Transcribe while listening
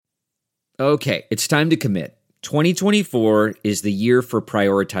Okay, it's time to commit. 2024 is the year for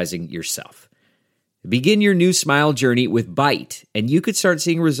prioritizing yourself. Begin your new smile journey with Byte, and you could start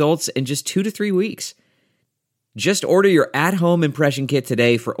seeing results in just 2 to 3 weeks. Just order your at-home impression kit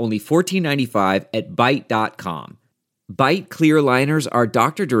today for only $14.95 at Byte.com. Byte clear liners are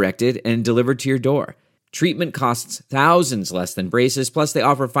doctor-directed and delivered to your door. Treatment costs thousands less than braces, plus they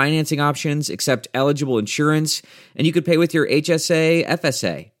offer financing options, accept eligible insurance, and you could pay with your HSA,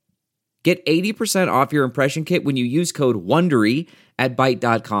 FSA. Get 80% off your impression kit when you use code WONDERY at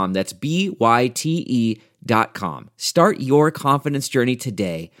Byte.com. That's BYTE.com. Start your confidence journey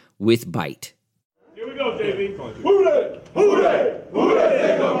today with Byte. Here we go, JV. Who they? Who they? Who they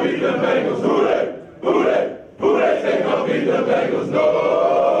say gonna beat the Bengals? Who they? Who they? Who they say gonna beat the Bengals? Nobody!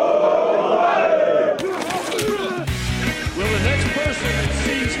 Will the next person that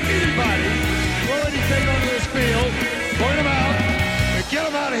sees anybody throw anything onto this field, point them out, and get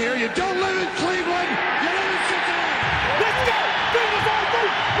them out of here? You don't live in Cleveland, you live in Cincinnati. Let's go! Bengals on three!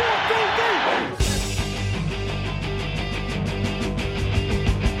 1, 2, 3!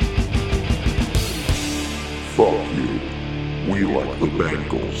 Fuck you. We like the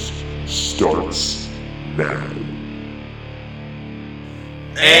Bengals. Starts now.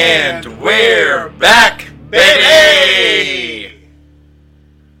 And we're back, baby!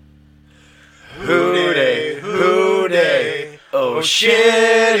 Hooday, hooday, oh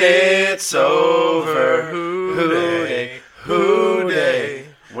shit, it's over. Hooday, hooday,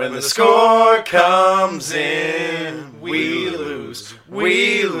 when the score comes in, we lose,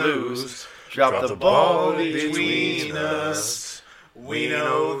 we lose. Drop the ball between us. We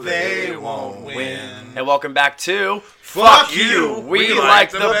know they won't win. And welcome back to Fuck You, We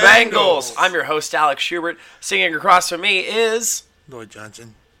Like the Bengals. I'm your host, Alex Schubert. Singing across from me is Lloyd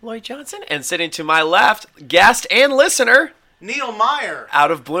Johnson. Lloyd Johnson. And sitting to my left, guest and listener, Neil Meyer.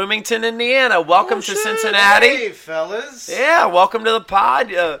 out of Bloomington, Indiana. Welcome to Cincinnati. Hey, fellas. Yeah, welcome to the pod.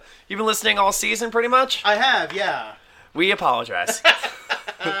 You've been listening all season, pretty much? I have, yeah. We apologize.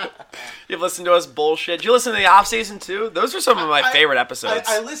 You've listened to us bullshit. Did you listen to the off season too? Those are some of my favorite episodes.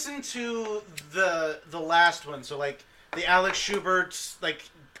 I listened to the last one, so like the Alex Schubert's like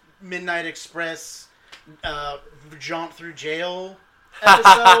Midnight Express jaunt through jail episode.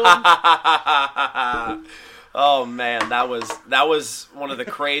 Oh man, that was one of the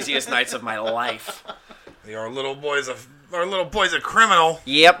craziest nights of my life. Our little boy's a criminal.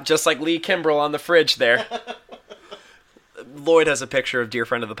 Yep, just like Lee Kimbrell on the fridge there. Lloyd has a picture of dear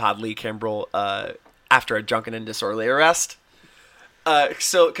friend of the pod, Lee Kimbrell, after a drunken and disorderly arrest.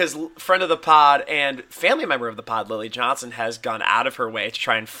 Because friend of the pod and family member of the pod, Lily Johnson, has gone out of her way to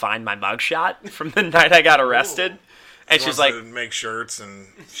try and find my mugshot from the night I got arrested. Ooh. And she's like, to make shirts, and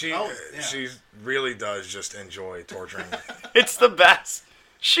she really does just enjoy torturing me. It's the best.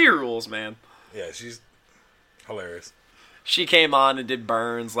 She rules, man. Yeah, she's hilarious. She came on and did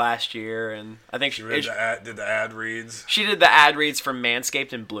Burns last year, and I think she did the ad reads. She did the ad reads for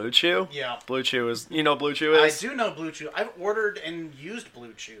Manscaped and Blue Chew. Yeah. Blue Chew is, you know Blue Chew is? I do know Blue Chew. I've ordered and used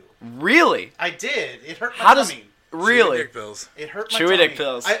Blue Chew. Really? I did. It hurt my tummy. Really? Chewy dick pills. It hurt my Chewy tummy. dick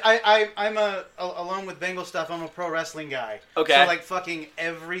pills. I'm along with Bengal stuff, I'm a pro wrestling guy. Okay. So like fucking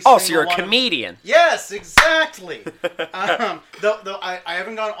every single so you're a comedian. Yes, exactly. Though I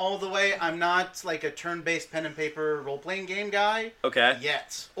haven't gone all the way. I'm not like a turn-based pen and paper role-playing game guy. Okay.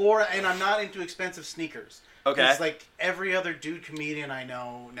 Yet. And I'm not into expensive sneakers. Okay. It's like every other dude comedian I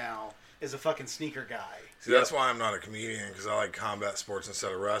know now is a fucking sneaker guy. See, that's why I'm not a comedian, because I like combat sports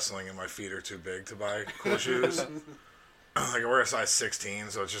instead of wrestling, and my feet are too big to buy cool shoes. Like, I wear a size 16,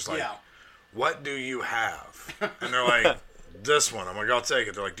 so it's just like, what do you have? And they're like, this one. I'm like, I'll take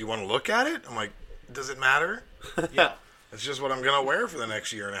it. They're like, do you want to look at it? I'm like, does it matter? Yeah. It's just what I'm going to wear for the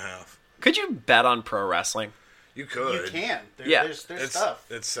next year and a half. Could you bet on pro wrestling? You could. You can. There's stuff.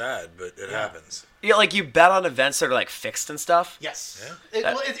 It's sad, but it happens. Yeah, like you bet on events that are like fixed and stuff? Yes.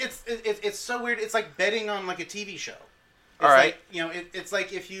 Yeah. It's so weird. It's like betting on like a TV show. It's all right. Like, it's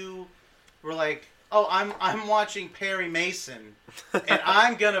like if you were like, oh, I'm watching Perry Mason, and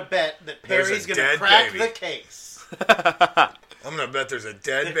I'm gonna bet that Perry's gonna crack the case. I'm gonna bet there's a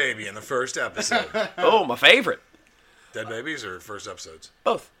dead baby in the first episode. Oh, my favorite. Dead babies or first episodes?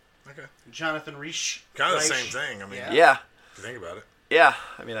 Both. Okay. Jonathan Riesch. Kind of the same thing. I mean, yeah. If you think about it. Yeah,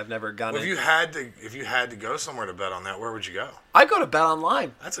 I mean, I've never gone. Well, if you had to go somewhere to bet on that, where would you go? I'd go to Bet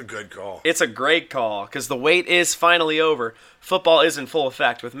Online. That's a good call. It's a great call because the wait is finally over. Football is in full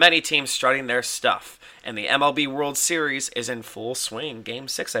effect with many teams strutting their stuff, and the MLB World Series is in full swing. Game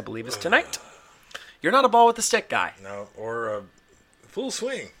 6, I believe, is tonight. You're not a ball with the stick guy. No, or a full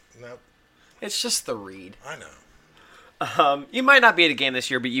swing. No, it's just the read. I know. You might not be at a game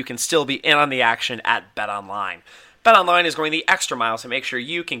this year, but you can still be in on the action at BetOnline. BetOnline is going the extra mile to make sure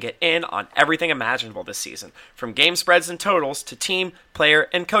you can get in on everything imaginable this season. From game spreads and totals to team, player,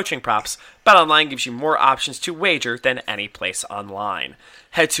 and coaching props, BetOnline gives you more options to wager than any place online.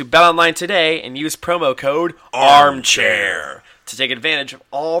 Head to BetOnline today and use promo code ARMCHAIR to take advantage of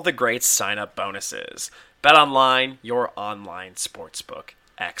all the great sign-up bonuses. BetOnline, your online sportsbook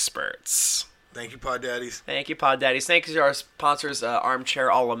experts. Thank you, Pod Daddies. Thank you, Pod Daddies. Thank you to our sponsors,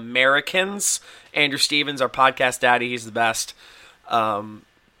 Armchair All-Americans. Andrew Stevens, our podcast daddy. He's the best. So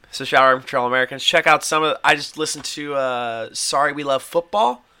shout out Armchair All-Americans. Check out some of... I just listened to Sorry We Love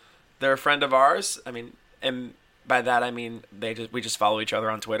Football. They're a friend of ours. I mean, and by that I mean we just follow each other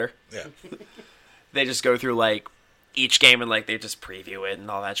on Twitter. Yeah. They just go through, like, each game and, like, they just preview it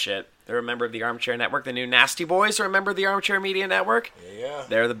and all that shit. They're a member of the Armchair Network. The new Nasty Boys are a member of the Armchair Media Network. Yeah.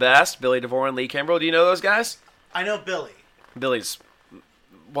 They're the best. Billy DeVore and Lee Kimbrell. Do you know those guys? I know Billy. Billy's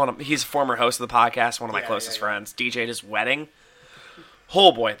he's a former host of the podcast, one of my closest friends. DJ'd his wedding.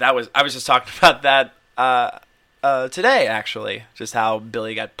 Oh boy, I was just talking about that today, actually. Just how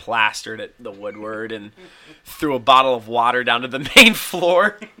Billy got plastered at the Woodward and threw a bottle of water down to the main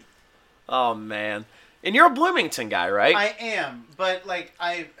floor. Oh man. And you're a Bloomington guy, right? I am, but like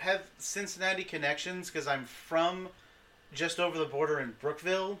I have Cincinnati connections because I'm from just over the border in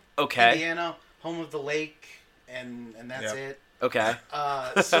Brookville, Indiana, home of the lake, and that's it. Okay.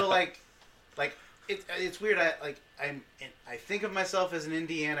 So like it's weird. I think of myself as an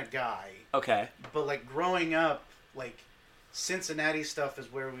Indiana guy. Okay. But like growing up, like Cincinnati stuff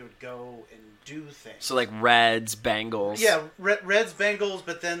is where we would go and do things. So like Reds, Bengals. Yeah, Reds, Bengals,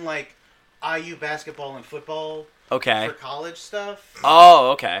 but then like IU basketball and football. Okay. For college stuff.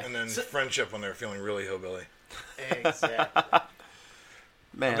 Oh, okay. And then friendship when they're feeling really hillbilly. Exactly.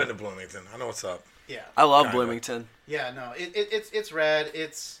 Man, I've been to Bloomington. I know what's up. Yeah. I love Bloomington. Yeah, no, it's rad.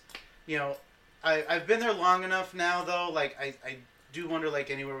 It's, you know, I've been there long enough now though. Like I do wonder like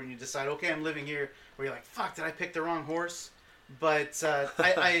anywhere when you decide, okay, I'm living here, where you're like, fuck, did I pick the wrong horse? But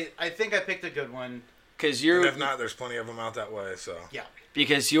I think I picked a good one. Because and if not, there's plenty of them out that way. So yeah.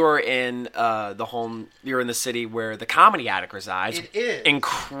 Because you're in you're in the city where the Comedy Attic resides. It is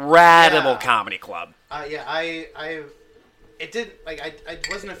incredible comedy club. It did like I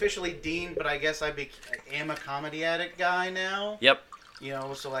wasn't officially dean, but I guess I am a Comedy Attic guy now. Yep. You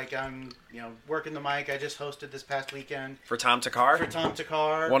know, so like I'm working the mic. I just hosted this past weekend for Tom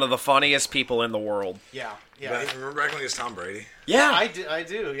Takar. One of the funniest people in the world. Yeah. Remember back when he was Tom Brady? Yeah, I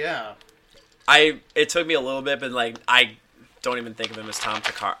do. Yeah. It took me a little bit, but like I don't even think of him as Tom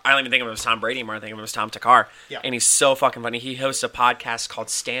Takar. I don't even think of him as Tom Brady anymore. I think of him as Tom Takar. Yeah. And he's so fucking funny. He hosts a podcast called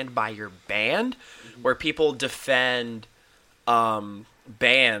Stand By Your Band, where people defend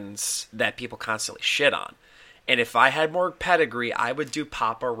bands that people constantly shit on. And if I had more pedigree, I would do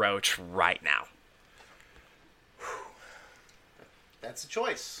Papa Roach right now. That's a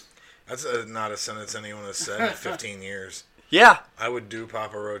choice. That's not a sentence anyone has said in 15 years. Yeah. I would do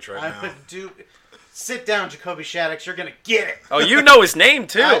Papa Roach now. I would do... Sit down, Jacoby Shaddix. You're going to get it. Oh, you know his name,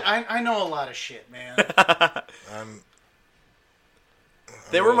 too. I know a lot of shit, man.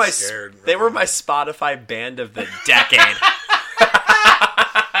 They were my Spotify band of the decade.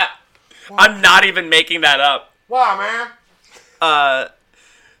 I'm not even making that up. Wow, man.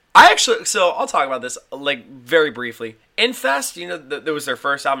 So I'll talk about this like very briefly. Infest, that was their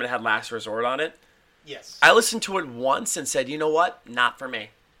first album. It had Last Resort on it. Yes. I listened to it once and said, you know what? Not for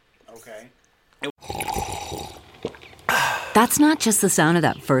me. Okay. That's not just the sound of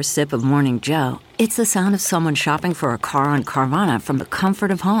that first sip of Morning Joe. It's the sound of someone shopping for a car on Carvana from the comfort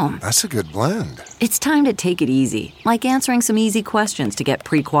of home. That's a good blend. It's time to take it easy, like answering some easy questions to get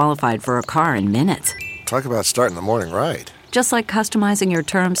pre-qualified for a car in minutes. Talk about starting the morning right. Just like customizing your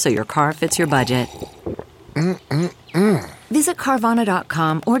terms so your car fits your budget. Visit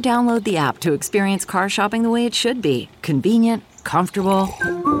Carvana.com or download the app to experience car shopping the way it should be. Convenient, comfortable.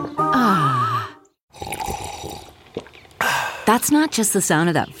 That's not just the sound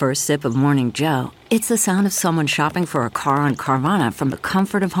of that first sip of Morning Joe. It's the sound of someone shopping for a car on Carvana from the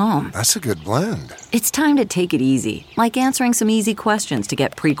comfort of home. That's a good blend. It's time to take it easy, like answering some easy questions to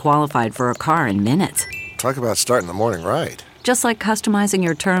get pre-qualified for a car in minutes. Talk about starting the morning right. Just like customizing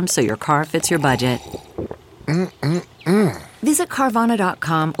your terms so your car fits your budget. Visit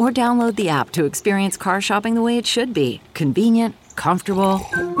Carvana.com or download the app to experience car shopping the way it should be. Convenient, comfortable.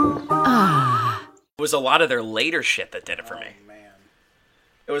 It was a lot of their later shit that did it for me. Man.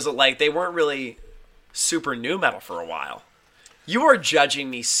 It was like they weren't really super new metal for a while. You are judging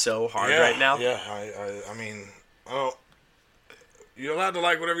me so hard right now. Yeah, I mean, You're allowed to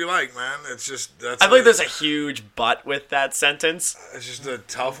like whatever you like, man. It's just I feel like there's a huge but with that sentence. It's just a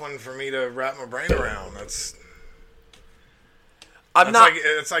tough one for me to wrap my brain around. It's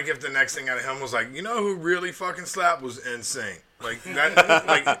like if the next thing out of him was like, you know who really fucking slapped was NSYNC. Like that,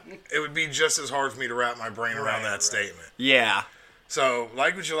 like it would be just as hard for me to wrap my brain around that statement. Yeah. So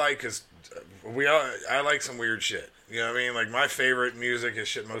like what you like, because I like some weird shit. You know what I mean? Like my favorite music is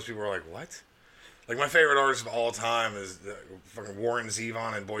shit most people are like, what? Like my favorite artist of all time is fucking Warren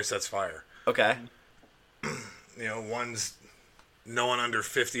Zevon and Boy Sets Fire. Okay. You know, one's no one under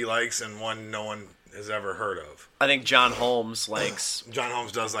 50 likes, and one no one has ever heard of. I think John Holmes likes. John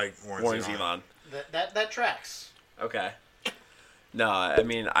Holmes does like Warren Zevon. That tracks. Okay. No, I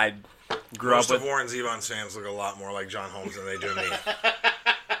mean I grew Most up with of Warren Zevon's fans look a lot more like John Holmes than they do me.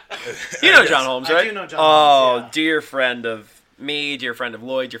 You know John Holmes, right? I do know John Holmes, yeah. Dear friend of me, dear friend of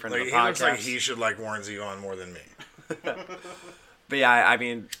Lloyd, dear friend Like, of the he podcast. looks like he should like Warren Zevon more than me. But yeah, I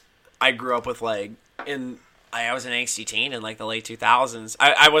mean, I grew up with like I was an angsty teen in like the late 2000s.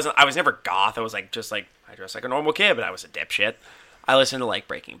 I was never goth. I was like just like I dressed like a normal kid, but I was a dipshit. I listened to like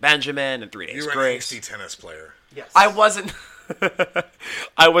Breaking Benjamin and 3 Days You were Grace. an angsty tennis player. Yes. I wasn't.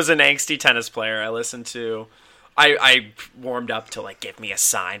 I was an angsty tennis player. I listened to. I warmed up to like "Give Me a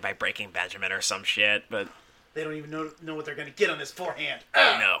Sign" by Breaking Benjamin or some shit, but They don't even know what they're gonna get on his forehand.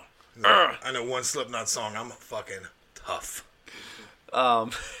 no. I know one Slipknot song. I'm fucking tough. I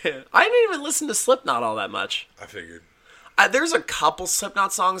didn't even listen to Slipknot all that much. I figured. There's a couple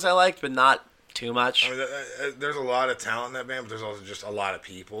Slipknot songs I liked, but not too much. I mean, there's a lot of talent in that band, but there's also just a lot of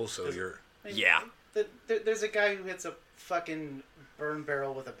people. So Yeah. There's a guy who hits a fucking burn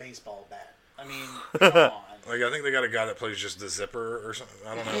barrel with a baseball bat. I mean, come on. Like, I think they got a guy that plays just the zipper or something.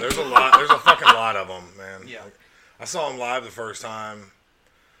 I don't know. There's a lot. There's a fucking lot of them, man. Yeah. Like, I saw him live the first time.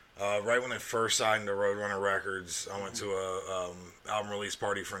 Right when they first signed to Roadrunner Records, I went to a album release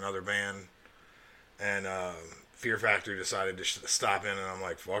party for another band, and Fear Factory decided to stop in, and I'm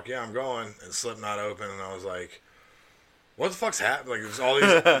like, fuck yeah, I'm going. And Slipknot opened, and I was like, what the fuck's happening? Like, there's all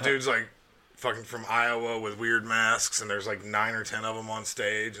these dudes like fucking from Iowa with weird masks, and there's like 9 or 10 of them on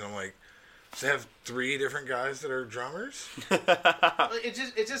stage, and I'm like, so they have 3 different guys that are drummers?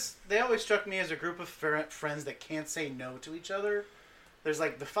 It just they always struck me as a group of friends that can't say no to each other. There's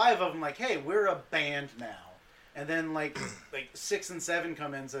like the 5 of them, like, hey, we're a band now, and then like 6 and 7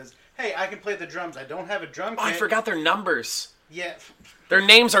 come in and says, hey, I can play the drums. I don't have a drum kit. I forgot their numbers. Yeah, Their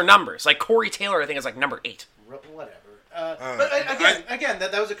names are numbers. Like Corey Taylor, I think is like number 8. whatever. But again,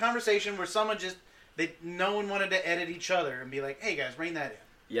 that was a conversation where someone no one wanted to edit each other and be like, hey guys, rein that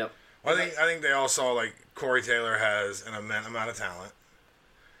in. Yep. Well, I think they all saw, like, Corey Taylor has an immense amount of talent,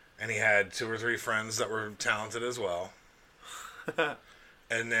 and he had 2 or 3 friends that were talented as well,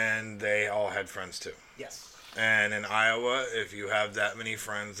 and then they all had friends too. Yes. And in Iowa, if you have that many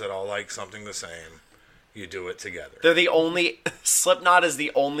friends that all like something the same, you do it together. They're the only Slipknot is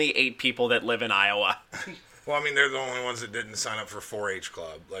the only 8 people that live in Iowa. Well, I mean, they're the only ones that didn't sign up for 4-H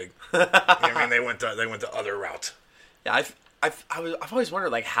club. Like, you know what I mean, they went the other route. Yeah, I've always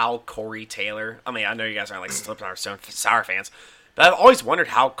wondered like how Corey Taylor. I mean, I know you guys aren't like Slipknot or Stone Sour fans, but I've always wondered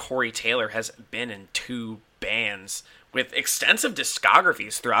how Corey Taylor has been in 2 bands with extensive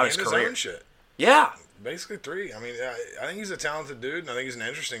discographies throughout his career. Own shit. Yeah, basically 3. I mean, I think he's a talented dude, and I think he's an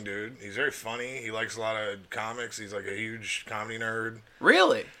interesting dude. He's very funny. He likes a lot of comics. He's like a huge comedy nerd.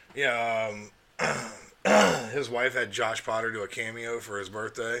 Really? Yeah. His wife had Josh Potter do a cameo for his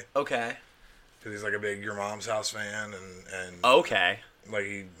birthday. Okay. Because he's like a big Your Mom's House fan, and okay, like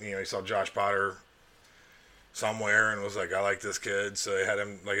he saw Josh Potter somewhere and was like, I like this kid, so they had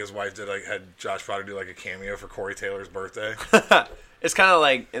him, like his wife had Josh Potter do like a cameo for Corey Taylor's birthday. It's kind of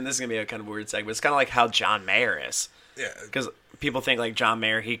like, and this is gonna be a kind of weird segment. It's kind of like how John Mayer is. Yeah, because people think like John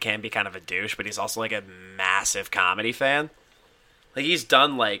Mayer, he can be kind of a douche, but he's also like a massive comedy fan. Like he's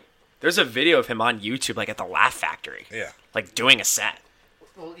done like, there's a video of him on YouTube like at the Laugh Factory. Yeah, like doing a set.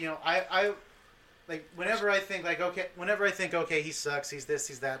 Well, I like whenever I think okay, he sucks, he's this,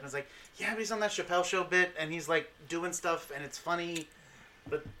 he's that, and it's like, yeah, but he's on that Chappelle Show bit, and he's like doing stuff, and it's funny,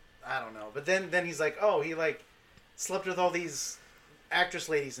 but I don't know. But then he's like, oh, he like slept with all these actress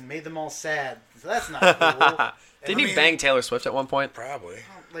ladies and made them all sad. So that's not cool. Didn't he bang Taylor Swift at one point? Probably.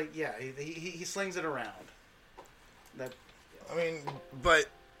 Like, yeah, he slings it around. I mean, but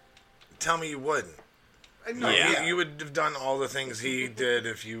tell me you wouldn't. No, you would have done all the things he did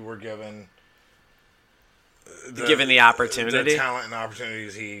if you were given the opportunity, the talent and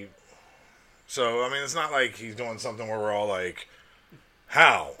opportunities he. So I mean, it's not like he's doing something where we're all like,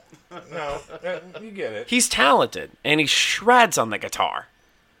 "How?" No, you get it. He's talented and he shreds on the guitar.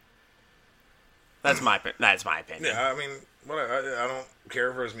 That's my opinion. Yeah, I mean, I don't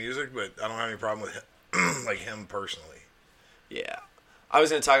care for his music, but I don't have any problem with him, like him personally. Yeah. I was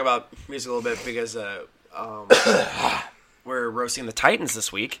going to talk about music a little bit because we're roasting the Titans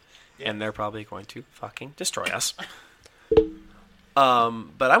this week, and they're probably going to fucking destroy us.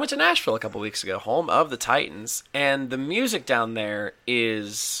 But I went to Nashville a couple weeks ago, home of the Titans, and the music down there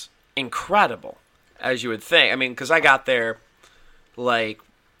is incredible, as you would think. I mean, because I got there, it was like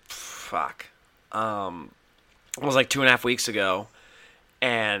 2.5 weeks ago,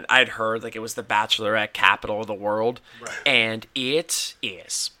 and I'd heard it was the Bachelorette capital of the world, right. And it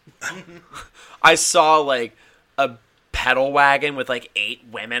is. I saw a pedal wagon with 8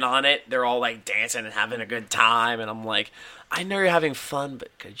 women on it. They're all dancing and having a good time, and I'm like, I know you're having fun,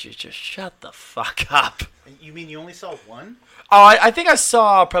 but could you just shut the fuck up? You mean you only saw one? Oh, I think I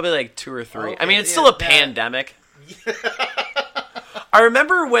saw probably 2 or 3. Okay, I mean, it's still a pandemic. I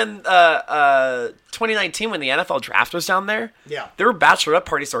remember when 2019 when the NFL draft was down there. Yeah. There were bachelorette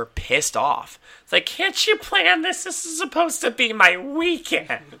parties that were pissed off. It's like, can't you plan this? This is supposed to be my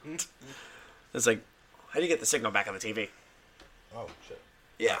weekend. It's like, how do you get the signal back on the TV? Oh, shit.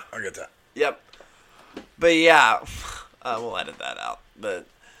 Yeah. I get that. Yep. But yeah, we'll edit that out. But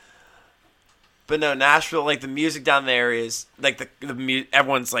no, Nashville, the music down there is,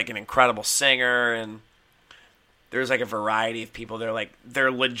 everyone's an incredible singer, and there's a variety of people.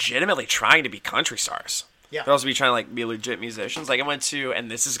 They're legitimately trying to be country stars. Yeah. They're also trying to be legit musicians. I went to, and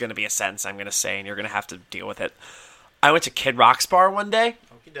this is going to be a sentence I'm going to say, and you're going to have to deal with it. I went to Kid Rock's bar one day.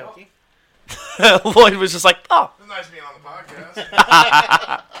 Okie dokie. Lloyd was just like, oh. It's nice being on the podcast. It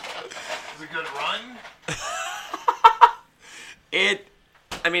was a good run.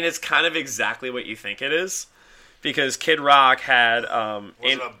 It's kind of exactly what you think it is. Because Kid Rock had... Was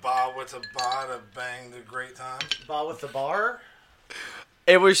it a bar with a bar to bang the great time? Bar with the bar?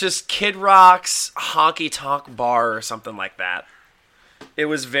 It was just Kid Rock's honky tonk bar or something like that. It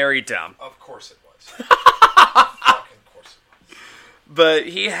was very dumb. Of course it was. Fucking course it was. But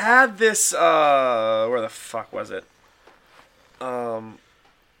he had this... where the fuck was it?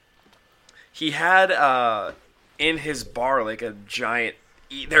 He had in his bar a giant...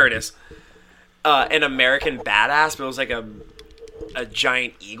 There it is. An American Badass, but it was a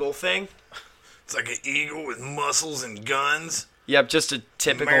giant eagle thing. It's like an eagle with muscles and guns. Yep, just a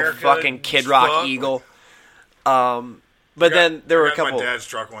typical America fucking Kid Rock eagle. Then there were a couple... My dad's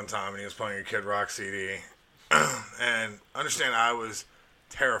truck one time, and he was playing a Kid Rock CD. And understand, I was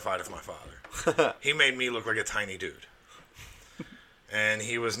terrified of my father. He made me look like a tiny dude. And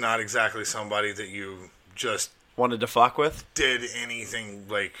he was not exactly somebody that you just... wanted to fuck with? Did anything,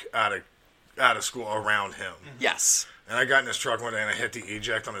 out of school around him. Yes. And I got in his truck one day and I hit the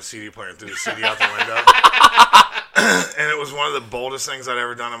eject on the CD player and threw the CD out the window. And it was one of the boldest things I'd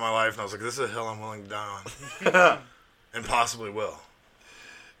ever done in my life. And I was like, this is a hill I'm willing to die on. And possibly will.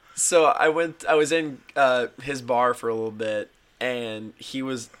 So I was in his bar for a little bit, and he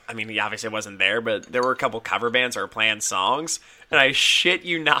obviously wasn't there, but there were a couple cover bands that were playing songs, and I shit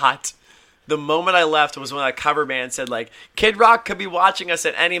you not, the moment I left was when a cover band said, Kid Rock could be watching us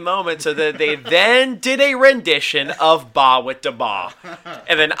at any moment, so that they then did a rendition of Ba with Da Ba.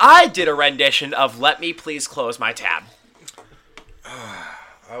 And then I did a rendition of Let Me Please Close My Tab.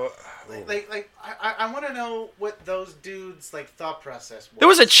 I want to know what those dudes, thought process was. There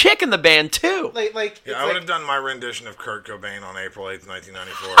was a chick in the band, too. I would have done my rendition of Kurt Cobain on April 8th,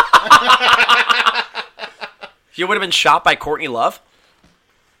 1994. You would have been shot by Courtney Love?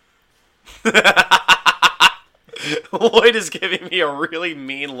 Lloyd is giving me a really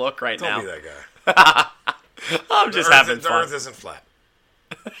mean look right now. Don't be that guy. I'm just having fun. The earth isn't flat.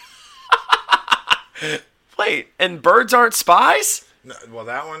 Wait, and birds aren't spies? No, well,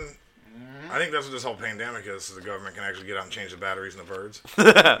 that one... I think that's what this whole pandemic is, so the government can actually get out and change the batteries in the birds.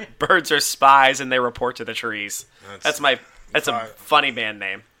 Birds are spies, and they report to the trees. That's a funny band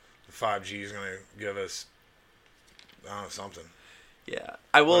name. 5G is going to give us, I don't know, something. Yeah,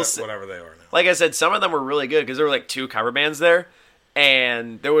 I will say, whatever they are now. Like I said, some of them were really good because there were 2 cover bands there,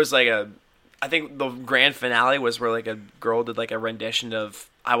 and there was I think the grand finale was where a girl did a rendition of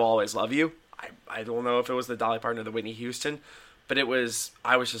 "I Will Always Love You." I don't know if it was the Dolly Parton or the Whitney Houston, but I was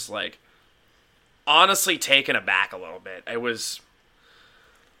just honestly taken aback a little bit. I was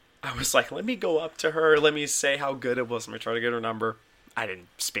let me go up to her, let me say how good it was, let me try to get her number. I didn't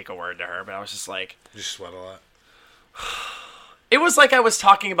speak a word to her, but I was just You sweat a lot. It was like I was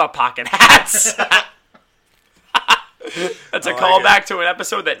talking about pocket hats. That's a callback to an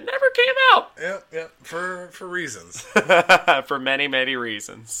episode that never came out. Yep. For reasons. For many, many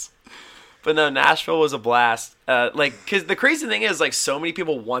reasons. But no, Nashville was a blast. Because the crazy thing is, like, so many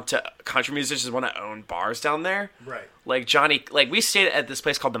people country musicians want to own bars down there. Right. Like, we stayed at this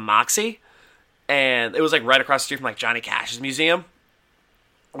place called the Moxie, and it was, like, right across the street from, like, Johnny Cash's museum.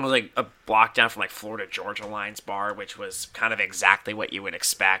 It was, like, a block down from, like, Florida Georgia Line's bar, which was kind of exactly what you would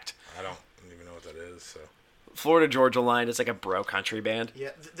expect. I don't even know what that is, so. Florida Georgia Line is, like, a bro country band.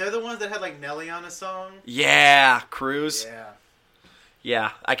 Yeah, they're the ones that had, like, Nelly on a song. Yeah, Cruise. Yeah.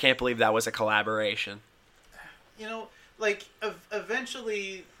 Yeah, I can't believe that was a collaboration. You know, like,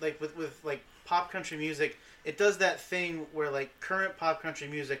 eventually, like, with like, pop country music, it does that thing where, like, current pop country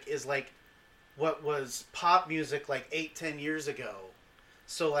music is, like, what was pop music, like, 8-10 years ago.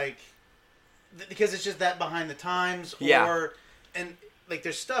 So, like, because it's just that behind the times. Yeah. And, like,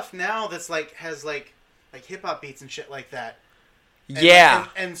 there's stuff now that's, like, has, like hip-hop beats and shit like that. Yeah.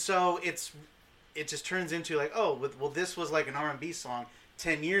 And so it just turns into like, oh, well, this was like an R&B song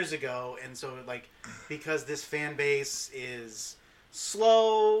 10 years ago, and so like because this fan base is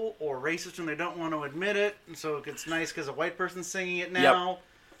slow or racist and they don't want to admit it, and so it's nice because a white person's singing it now.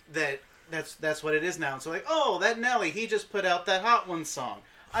 That's what it is now. And so like, oh, that Nelly, he just put out that Hot Ones song.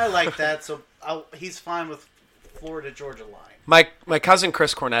 I like that, so he's fine with Florida Georgia Line. My cousin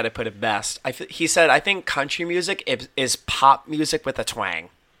Chris Cornetta put it best. He said, I think country music is pop music with a twang.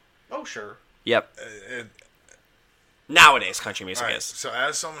 Oh, sure. Yep. Nowadays, country music Right, is. so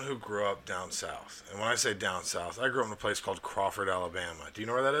as someone who grew up down south, and when I say down south, I grew up in a place called Crawford, Alabama. Do you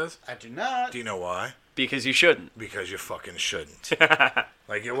know where that is? I do not. Do you know why? Because you shouldn't. Because you fucking shouldn't.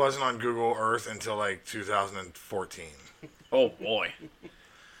 Like, it wasn't on Google Earth until, like, 2014. Oh, boy.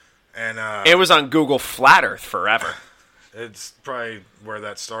 And it was on Google Flat Earth forever. It's probably where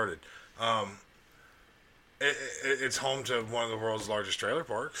that started. It's home to one of the world's largest trailer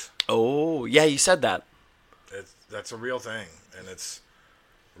parks. Oh, yeah, you said that. That's a real thing, and it's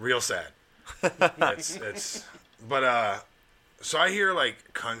real sad. So I hear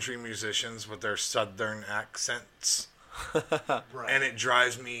like country musicians with their southern accents, Right. and it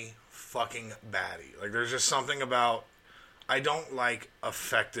drives me fucking batty. Like there's just something about I don't like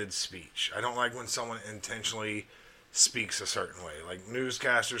affected speech. I don't like when someone intentionally speaks a certain way. Like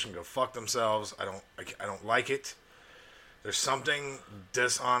newscasters can go fuck themselves. I don't like it. There's something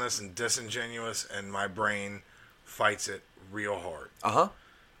dishonest and disingenuous, and my brain fights it real hard.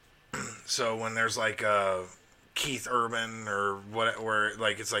 So when there's like Keith Urban or what, where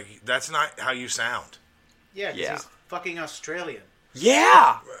like it's like that's not how you sound. Yeah, 'cause he's fucking Australian.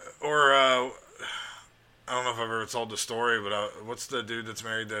 Yeah. Or I don't know if I've ever told the story, but what's the dude that's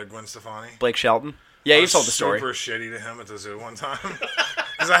married to Gwen Stefani? Blake Shelton. Yeah, you told the story. Super shitty to him at the zoo one time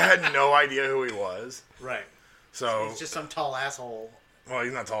because I had no idea who he was. Right. So He's just some tall asshole. well,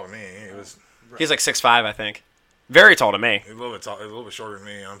 he's not tall to me. He was. He's like 6'5", I think. Very tall to me. He's a little bit tall, a little bit shorter than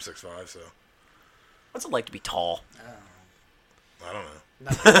me. I'm 6'5", so What's it like to be tall? I don't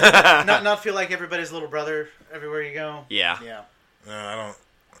know. Not feel like everybody's little brother everywhere you go. Yeah. Yeah. No, I don't.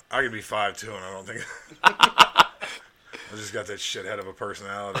 I could be 5'2", and I don't think. I just got that shithead of a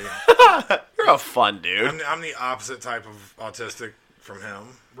personality. You're a fun dude. I'm the opposite type of autistic from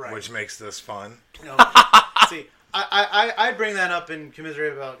him, Right. which makes this fun. No. See, I bring that up and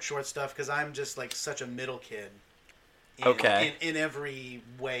commiserate about short stuff because I'm just like such a middle kid. In every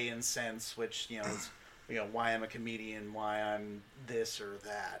way and sense, which is why I'm a comedian, why I'm this or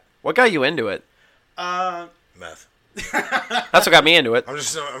that. What got you into it? Meth. That's what got me into it. I'm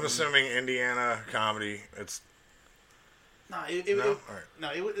assuming Indiana comedy. It's It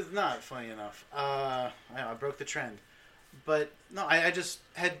was not funny enough. I broke the trend. But no, I just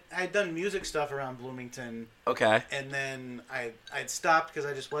had done music stuff around Bloomington. Okay. And then I'd stopped because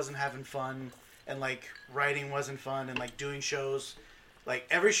I just wasn't having fun, and like writing wasn't fun, and like doing shows. Like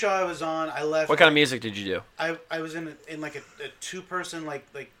every show I was on, I left. What kind of music did you do? I was in like a 2-person like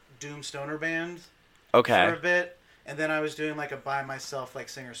doom stoner band. Okay. For a bit, and then I was doing like a by myself like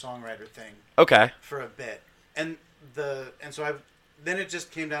singer-songwriter thing. Okay. For a bit, then it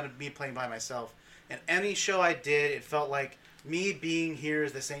just came down to me playing by myself. And any show I did, it felt like me being here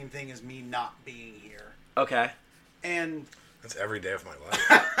is the same thing as me not being here. Okay. And that's every day of my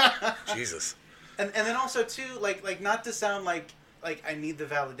life. Jesus. And then also too, like not to sound like I need the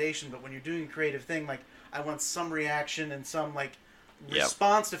validation, but when you're doing a creative thing, like I want some reaction and some like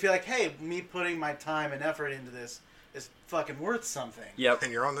response to feel like, hey, me putting my time and effort into this is fucking worth something. Yep.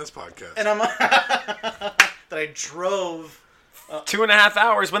 And you're on this podcast. And I'm that I drove 2.5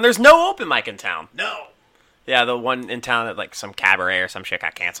 hours when there's no open mic in town. No. Yeah, the one in town that like some cabaret or some shit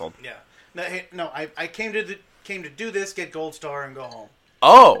got canceled. Yeah. No, I came to do this, get Gold Star, and go home.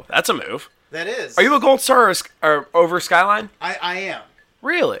 Oh, that's a move. That is. Are you a Gold Star or over Skyline? I am.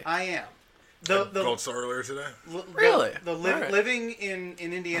 Really? I am. The Gold Star earlier today. Really? Alright. Living in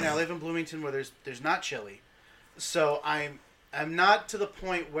Indiana, I live in Bloomington where there's not chili, so I'm not to the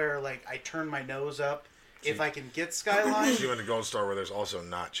point where like I turn my nose up if I can get Skyline. You went to Gold Star where there's also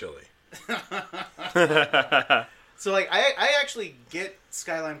not chili. So like I actually get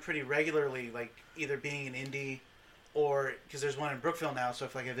Skyline pretty regularly, like either being in Indy or because there's one in Brookville now. So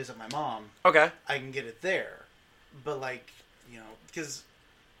if like I visit my mom, Okay. I can get it there. But like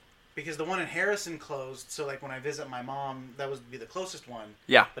because the one in Harrison closed, so like when I visit my mom, that would be the closest one.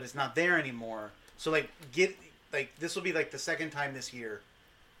 Yeah. But it's not there anymore. So like this will be like the second time this year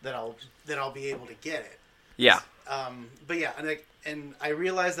that I'll be able to get it. Yeah. But yeah, and I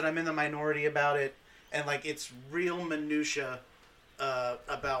realize that I'm in the minority about it, and like it's real minutia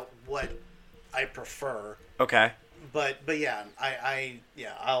about what I prefer. Okay. But yeah,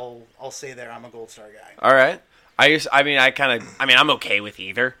 I'll say there I'm a Gold Star guy. All right. I'm okay with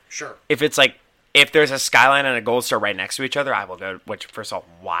either. Sure. If it's like, if there's a Skyline and a Gold Star right next to each other, I will go. Which, first of all,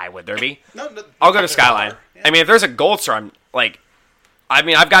 why would there be? No, I'll go to Skyline. Yeah. I mean, if there's a Gold Star,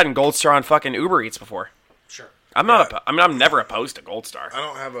 I've gotten Gold Star on fucking Uber Eats before. Sure. I'm never opposed to Gold Star. I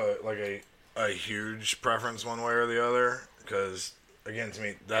don't have a huge preference one way or the other because, again, to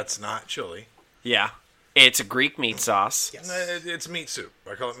me, that's not chili. Yeah. It's a Greek meat sauce. Yes. It's meat soup.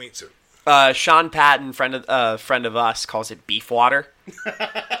 I call it meat soup. Sean Patton, friend of us, calls it beef water.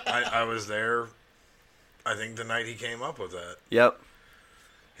 I was there, I think, the night he came up with that. Yep.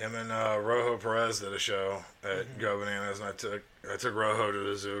 Him and Rojo Perez did a show at Go Bananas, and I took Rojo to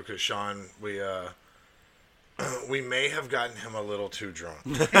the zoo because Sean, we may have gotten him a little too drunk.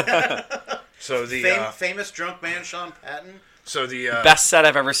 So the famous drunk man Sean Patton. So the best set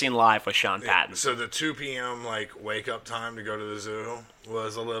I've ever seen live was Sean Patton. So the 2 p.m. wake up time to go to the zoo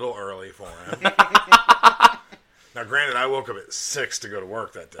was a little early for him. Now, granted, I woke up at 6 to go to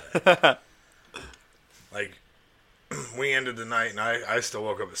work that day. We ended the night, and I still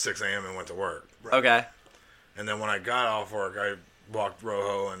woke up at 6 a.m. and went to work. Right. Okay. And then when I got off work, I walked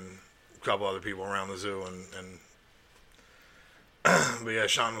Rojo and a couple other people around the zoo, and but yeah,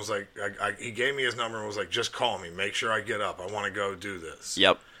 Sean was like, he gave me his number and was like, just call me. Make sure I get up. I want to go do this.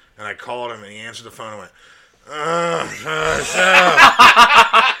 Yep. And I called him, and he answered the phone and went, and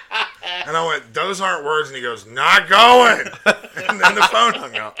I went, those aren't words. And he goes, not going. And then the phone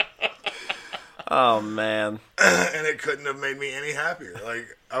hung up. Oh, man. And it couldn't have made me any happier.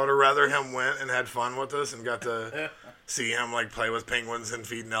 I would have rather him went and had fun with us and got to see him play with penguins and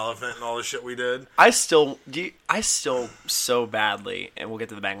feed an elephant and all the shit we did. I still so badly, and we'll get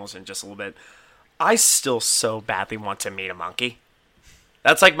to the Bengals in just a little bit. I still so badly want to meet a monkey.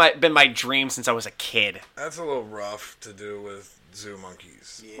 That's been my dream since I was a kid. That's a little rough to do with zoo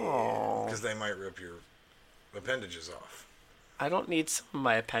monkeys. Yeah. Because they might rip your appendages off. I don't need some of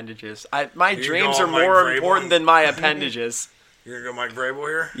my appendages. My You dreams go are Mike more Vrabel? important than my appendages. You're going to go Mike Vrabel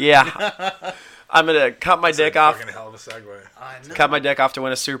here? Yeah. I'm going to cut my dick off. Fucking hell of a segue. Cut my dick off to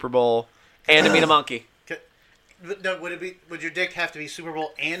win a Super Bowl and to meet a monkey. No, would your dick have to be Super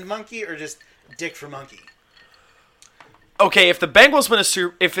Bowl and monkey, or just dick for monkey? Okay, if it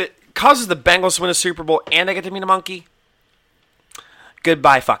causes the Bengals to win a Super Bowl and I get to meet a monkey,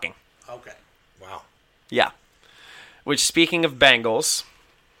 goodbye fucking. Okay. Wow. Yeah. Which, speaking of Bengals,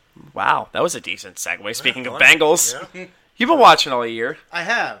 wow, that was a decent segue. Speaking of Bengals, you've been watching all year. I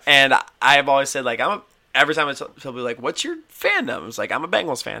have. And I've always said, every time I tell people, what's your fandom? It's I'm a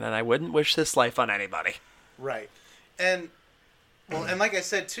Bengals fan, and I wouldn't wish this life on anybody. Right. And like I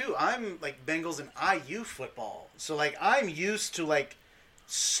said, too, I'm Bengals and IU football. So, I'm used to,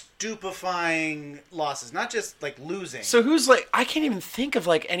 stupefying losses, not just, losing. So who's, I can't even think of,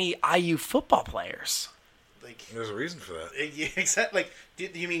 any IU football players. There's a reason for that. Exactly. Do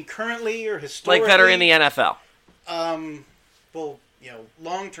you mean currently or historically? That are in the NFL. Well,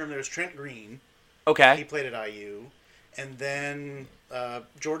 long term, there's Trent Green. Okay. He played at IU. And then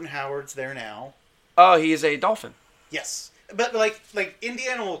Jordan Howard's there now. Oh, he's a Dolphin. Yes. But,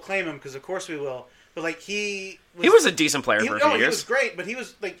 Indiana will claim him, because of course we will. But, he was a decent player for a few years. He was great, but he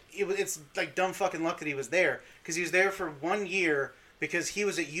was, it's, dumb fucking luck that he was there. Because he was there for 1 year, because he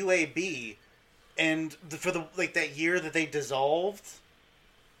was at UAB. And for that year that they dissolved,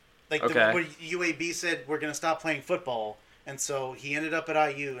 where UAB said, we're going to stop playing football. And so he ended up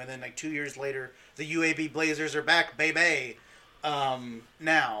at IU. And then, 2 years later, the UAB Blazers are back, baby.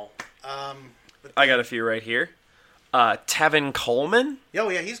 Now. I got a few right here. Tevin Coleman. Oh,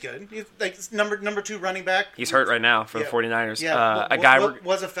 yeah, he's good. He's number 2 running back. He's hurt right now for the 49ers. Yeah,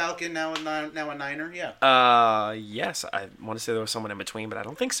 was a Falcon, now a Niner, yeah. Yes, I want to say there was someone in between, but I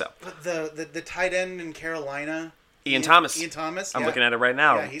don't think so. But the tight end in Carolina, Ian Thomas. Ian Thomas. I'm yeah. looking at it right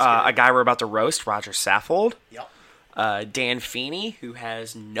now. Yeah, he's good. A guy we're about to roast, Roger Saffold. Yep. Dan Feeney, who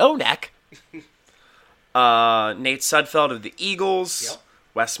has no neck. Nate Sudfeld of the Eagles. Yep.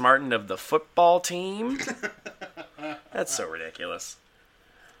 Wes Martin of the football team. That's so ridiculous.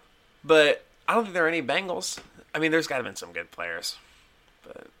 But I don't think there are any Bengals. I mean, there's got to have been some good players.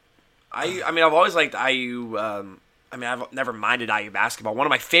 But I mean, I've always liked IU. I've never minded IU basketball. One of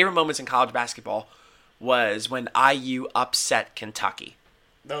my favorite moments in college basketball was when IU upset Kentucky.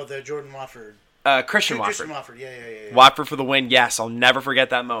 No, the Jordan Wofford. Christian Wofford. Christian Wofford, yeah. Wofford for the win, yes. I'll never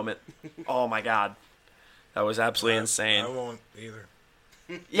forget that moment. Oh, my God. That was absolutely insane. I won't either.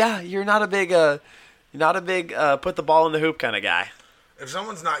 Yeah, you're not a big put the ball in the hoop kind of guy. If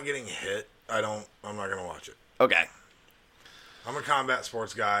someone's not getting hit, I'm not going to watch it. Okay. I'm a combat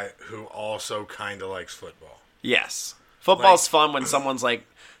sports guy who also kind of likes football. Yes. Football's fun when someone's like...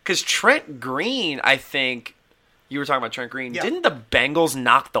 Because Trent Green, I think... You were talking about Trent Green. Yeah. Didn't the Bengals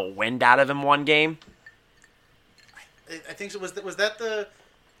knock the wind out of him one game? I think so. Was that the...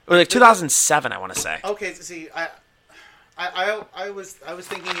 It was like 2007, I want to say. Okay, see, I was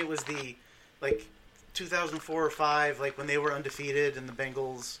thinking it was the, like, 2004 or 5, like, when they were undefeated and the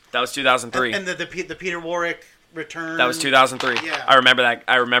Bengals... That was 2003. And the Peter Warwick return. That was 2003. Yeah. I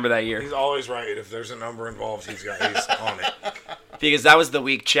remember that year. He's always right. If there's a number involved, he's on it. Because that was the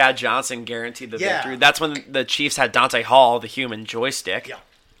week Chad Johnson guaranteed the Yeah. victory. That's when the Chiefs had Dante Hall, the human joystick. Yeah.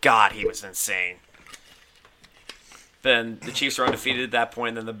 God, he was insane. Then the Chiefs were undefeated at that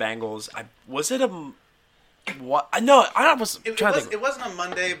point. Then the Bengals. What? No, I was trying to think. It wasn't on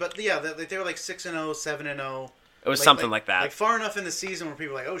Monday, but yeah, they were like 6-0, 7-0. It was something like that. Like far enough in the season where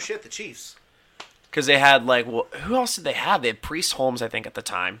people were like, oh shit, the Chiefs. Because they had who else did they have? They had Priest Holmes, I think, at the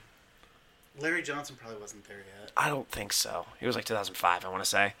time. Larry Johnson probably wasn't there yet. I don't think so. It was like 2005, I want to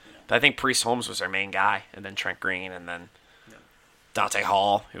say. Yeah. But I think Priest Holmes was their main guy, and then Trent Green, and then Dante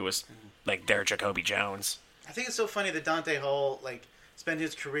Hall, who was like their Jacoby Jones. I think it's so funny that Dante Hall spent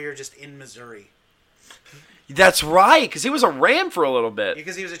his career just in Missouri. That's right, because he was a Ram for a little bit.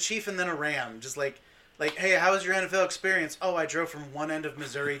 Because he was a Chief and then a Ram. Just like, hey, how was your NFL experience? Oh, I drove from one end of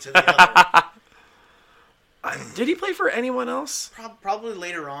Missouri to the other. Did he play for anyone else? Probably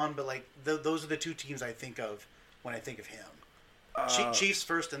later on, but those are the two teams I think of when I think of him. Chiefs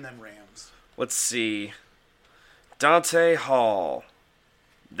first and then Rams. Let's see. Dante Hall.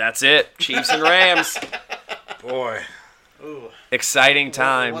 That's it. Chiefs and Rams. Boy. Ooh. Exciting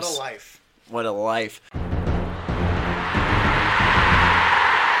times. What a life. What a life.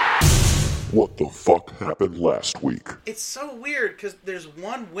 What the fuck happened last week? It's so weird because there's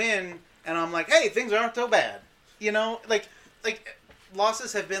one win, and I'm like, hey, things aren't so bad. You know, like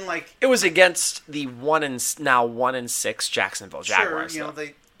losses have been like. It was against the 1-6 Jacksonville Jaguars. Sure,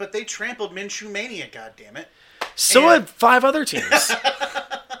 but they trampled Minshew Mania. God damn it. So had 5 other teams.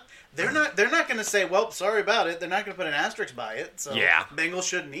 They're not going to say, well, sorry about it. They're not going to put an asterisk by it. So yeah. Bengals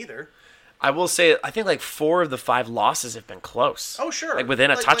shouldn't either. I will say, I think 4 of the 5 losses have been close. Oh, sure.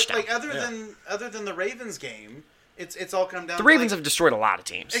 Within a touchdown. Other than the Ravens game, it's all come down. The Ravens have destroyed a lot of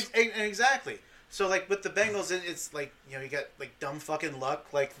teams. Exactly. So with the Bengals, it's you got dumb fucking luck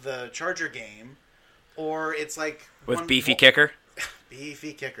like the Charger game, or it's with beefy kicker.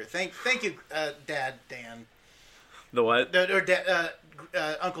 Beefy kicker. Thank you, Dad Dan. The what?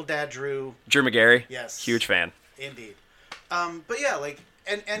 Uncle Dad Drew. Drew McGarry. Yes. Huge fan. Indeed. But yeah,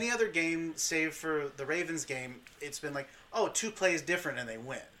 and any other game, save for the Ravens game, it's been 2 plays different and they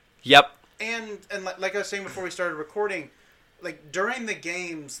win. Yep. And like I was saying before we started recording, during the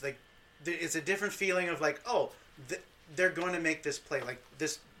games, it's a different feeling of they're going to make this play.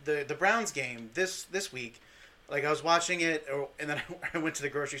 The Browns game this week, I was watching it, and then I went to the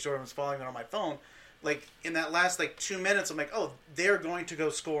grocery store and was following it on my phone. In that last 2 minutes, I'm like, oh, they're going to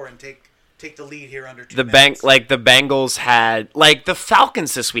go score and take the lead here under 2 minutes. The Bengals had the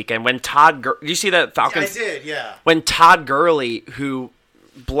Falcons this weekend when Todd. Did you see that Falcons? I did, yeah. When Todd Gurley, who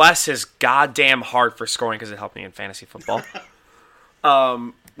bless his goddamn heart for scoring because it helped me in fantasy football.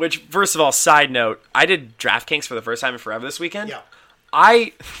 Which, first of all, side note, I did DraftKings for the first time in forever this weekend. Yeah.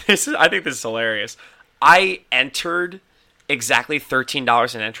 I think this is hilarious. I entered exactly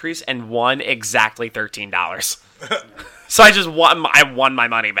 $13 in entries and won exactly $13. So I just won. I won my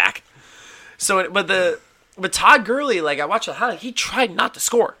money back. So, but Todd Gurley, I watched the highlight. He tried not to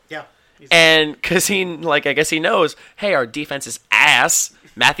score. Yeah. And because I guess he knows, hey, our defense is ass.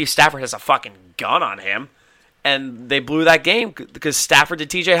 Matthew Stafford has a fucking gun on him, and they blew that game because Stafford did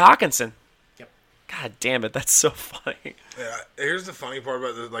T.J. Hawkinson. Yep. God damn it, that's so funny. Yeah. Here's the funny part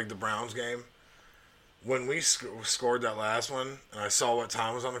about the Browns game. When we scored that last one, and I saw what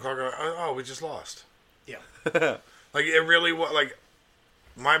time was on the clock, I was like, oh, we just lost. Yeah. Like, it really was, like,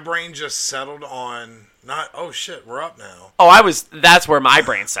 my brain just settled on not, oh, shit, we're up now. Oh, that's where my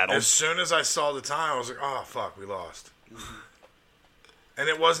brain settled. As soon as I saw the time, I was like, oh, fuck, we lost. And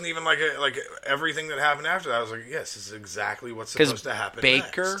it wasn't even like everything that happened after that. I was like, yes, this is exactly what's supposed to happen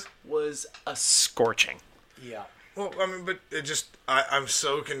Baker next. was a scorching. Yeah. Well, I mean, but it just, I'm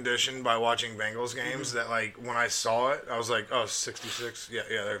so conditioned by watching Bengals games that, like, when I saw it, I was like, oh, 66, yeah,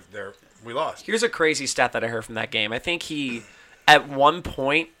 we lost. Here's a crazy stat that I heard from that game. I think at one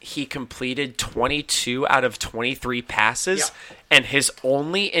point, he completed 22 out of 23 passes, and his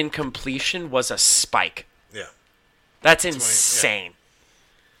only incompletion was a spike. Yeah. That's insane.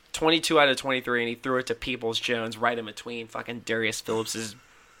 22 out of 23, and he threw it to Peoples-Jones right in between fucking Darius Phillips's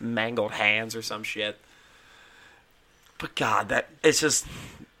mangled hands or some shit. But God, it's just...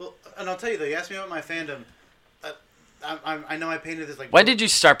 Well, and I'll tell you though, you asked me about my fandom. I know I painted this like... When did you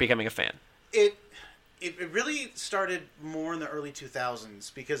start becoming a fan? It really started more in the early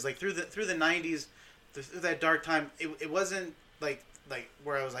 2000s because like through the 90s, through that dark time, it wasn't like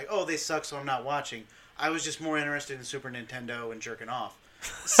where I was like, oh, they suck, so I'm not watching. I was just more interested in Super Nintendo and jerking off.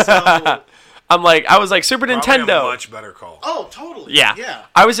 So I was like Super Probably Nintendo. a much better call. Oh, totally. Yeah. Yeah.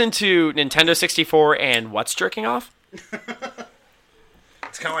 I was into Nintendo 64 and what's jerking off?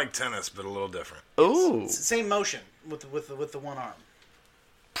 It's kind of like tennis, but a little different. Ooh. It's the same motion with the one arm.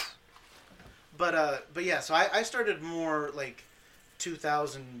 But yeah, so I started more like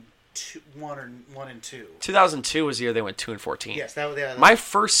 2002, 1 and 2. 2002 was the year they went 2-14. Yes, that was My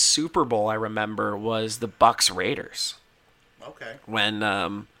first Super Bowl I remember was the Bucks Raiders. Okay. When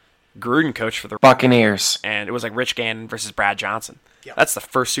Gruden coached for the Buccaneers, and it was like Rich Gannon versus Brad Johnson. Yeah. That's the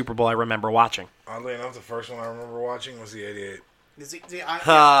first Super Bowl I remember watching. Oddly enough, the first one I remember watching was the '88.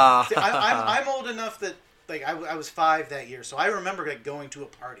 I'm old enough that like I was 5 that year, so I remember like going to a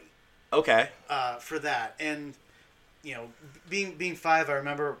party. Okay. For that, and you know, being 5, I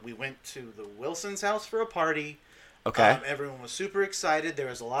remember we went to the Wilson's house for a party. Okay. Everyone was super excited. There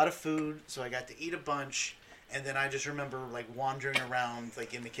was a lot of food, so I got to eat a bunch. And then I just remember like wandering around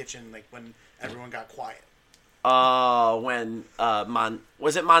like in the kitchen like when everyone got quiet. When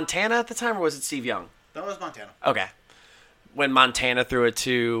was it Montana at the time or was it Steve Young? No, it was Montana. Okay. When Montana threw it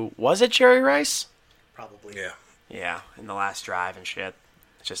to, was it Jerry Rice? Probably. Yeah. Yeah, in the last drive and shit.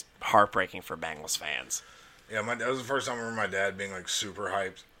 It's just heartbreaking for Bengals fans. Yeah, that was the first time I remember my dad being like super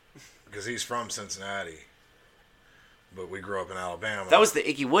hyped because he's from Cincinnati, but we grew up in Alabama. That was the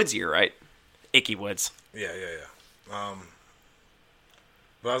Ickey Woods year, right? Ickey Woods. Yeah. But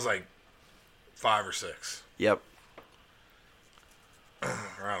I was like 5 or 6. Yep. Or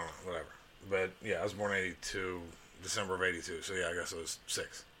I don't know, whatever. But yeah, I was born in 82, December of 82. So yeah, I guess it was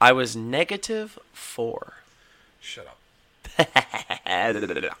 6. I was -4. Shut up.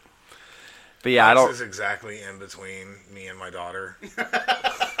 But yeah, I don't. This is exactly in between me and my daughter.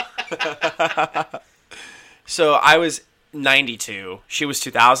 So I was 92. She was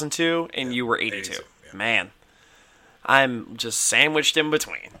 2002, and you were 82. Yeah. Man, I'm just sandwiched in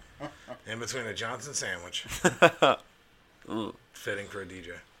between. In between a Johnson sandwich. Fitting for a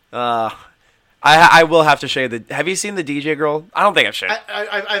DJ. I will have to show you the. Have you seen the DJ girl? I don't think I've shown.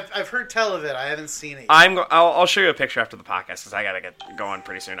 I've heard tell of it. I haven't seen it yet. I'll show you a picture after the podcast because I gotta get going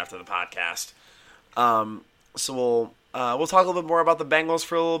pretty soon after the podcast. So we'll talk a little bit more about the Bengals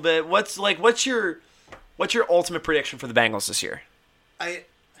for a little bit. What's your ultimate prediction for the Bengals this year? God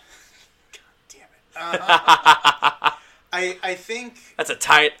damn it. I think That's a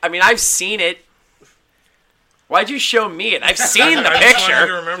tight. I mean, I've seen it. Why'd you show me it? I've seen the I just want you to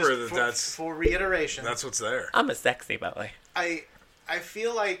picture. remember that's for reiteration. that's what's there. I'm a sexy belly. I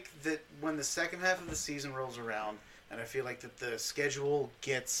feel like that when the second half of the season rolls around, and I feel like that the schedule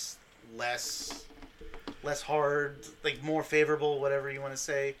gets less hard, like more favorable, whatever you want to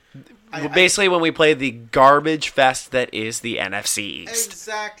say. Basically, when we play the garbage fest that is the NFC East.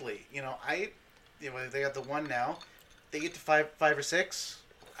 Exactly. They got the 1 now. They get to 5 or 6.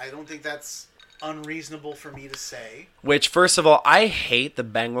 I don't think that's unreasonable for me to say. Which, first of all, I hate the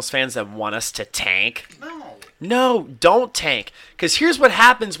Bengals fans that want us to tank. No, don't tank. Because here's what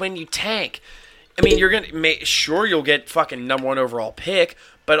happens when you tank. I mean, you're going to make sure you'll get fucking number 1 overall pick,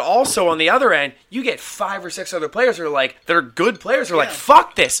 but also on the other end, you get 5 or 6 other players that are good players who are like,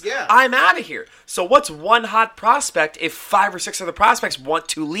 fuck this. Yeah. I'm out of here. So what's one hot prospect if 5 or 6 other prospects want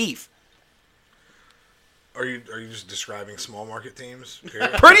to leave? Are you just describing small market teams?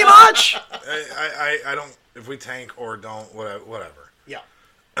 Period? Pretty much. I don't. If we tank or don't, whatever. Yeah.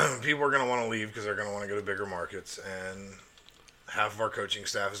 People are going to want to leave because they're going to want to go to bigger markets, and half of our coaching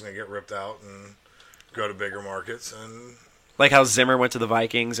staff is going to get ripped out and go to bigger markets. And Like how Zimmer went to the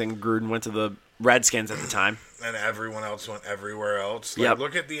Vikings and Gruden went to the Redskins at the time. And everyone else went everywhere else. Like, Yep.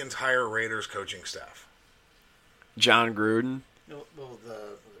 Look at the entire Raiders coaching staff. John Gruden. Well, the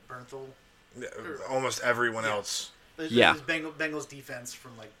Bernthal. Yeah, almost everyone else. Yeah. This Bengals defense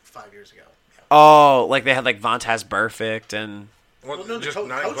from like 5 years ago. Yeah. Oh, like they had like Vontaze Burfict and... Well, Well, no, the just co-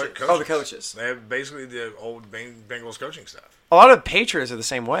 not even coaches. coaches. Oh, the coaches. They have basically the old Bengals coaching staff. A lot of Patriots are the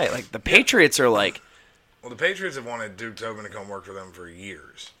same way. Like the Patriots are like... Well, the Patriots have wanted Duke Tobin to come work for them for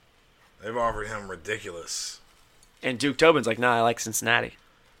years. They've offered him ridiculous. And Duke Tobin's like, nah, I like Cincinnati.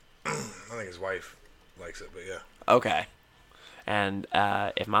 I think his wife likes it, but yeah. Okay. And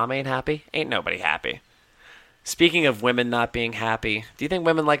if mom ain't happy, ain't nobody happy. Speaking of women not being happy, do you think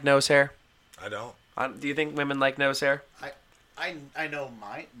women like nose hair? I don't. Do you think women like nose hair? I know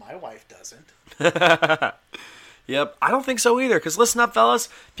my wife doesn't. Yep, I don't think so either, because listen up, fellas,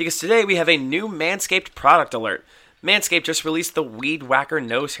 because today we have a new Manscaped product alert. Manscaped just released the Weed Whacker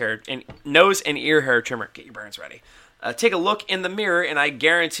nose and ear hair trimmer. Get your burns ready. Take a look in the mirror, and I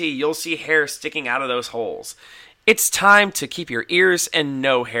guarantee you'll see hair sticking out of those holes. It's time to keep your ears and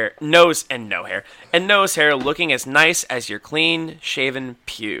nose hair looking as nice as your clean shaven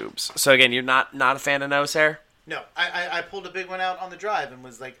pubes. So again, you're not a fan of nose hair? No, I pulled a big one out on the drive and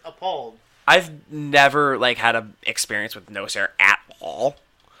was like appalled. I've never like had an experience with nose hair at all,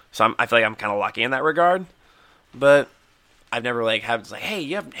 so I feel like I'm kind of lucky in that regard. But I've never like had like, hey,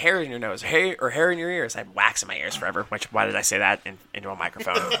 you have hair in your nose, or hair in your ears. I have wax in my ears forever. Why did I say that into a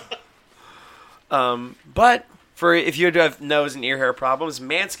microphone? But for if you have nose and ear hair problems,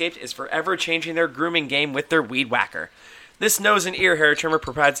 Manscaped is forever changing their grooming game with their Weed Whacker. This nose and ear hair trimmer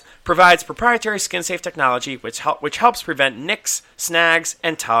provides proprietary skin-safe technology which helps prevent nicks, snags,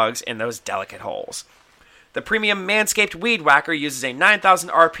 and tugs in those delicate holes. The premium Manscaped Weed Whacker uses a 9,000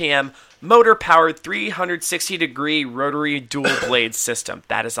 RPM motor-powered 360-degree rotary dual-blade system.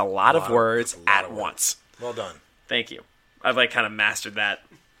 That is a lot of words at once. Well done. Thank you. I've like kind of mastered that.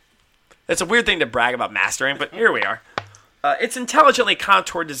 It's a weird thing to brag about mastering, but here we are. Its intelligently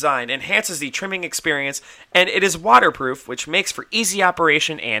contoured design enhances the trimming experience, and it is waterproof, which makes for easy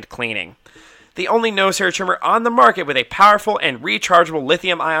operation and cleaning. The only nose hair trimmer on the market with a powerful and rechargeable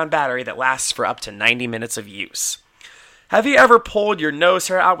lithium-ion battery that lasts for up to 90 minutes of use. Have you ever pulled your nose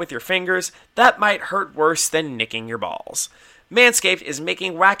hair out with your fingers? That might hurt worse than nicking your balls. Manscaped is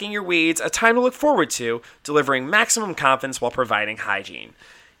making whacking your weeds a time to look forward to, delivering maximum confidence while providing hygiene.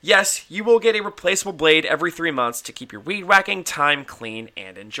 Yes, you will get a replaceable blade every 3 months to keep your weed whacking time clean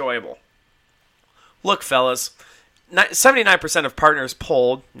and enjoyable. Look, fellas, 79% of partners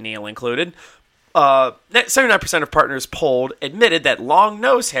polled, Neil included, 79% of partners polled admitted that long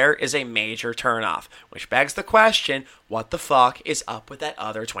nose hair is a major turnoff, which begs the question, what the fuck is up with that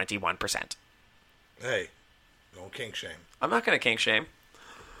other 21%? Hey, don't kink shame. I'm not going to kink shame.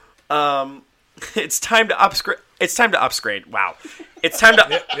 It's time to upgrade. It's time to upgrade. Wow. It's time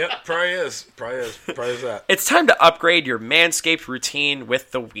to. Yep, probably is that. It's time to upgrade your Manscaped routine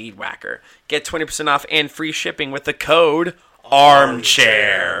with the Weed Whacker. Get 20% off and free shipping with the code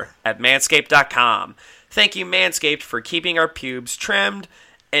ARMCHAIR at manscaped.com. Thank you, Manscaped, for keeping our pubes trimmed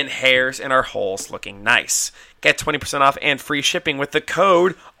and hairs in our holes looking nice. Get 20% off and free shipping with the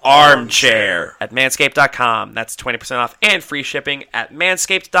code ARMCHAIR at manscaped.com. That's 20% off and free shipping at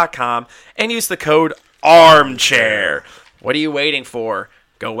manscaped.com, and use the code ARMCHAIR. What are you waiting for?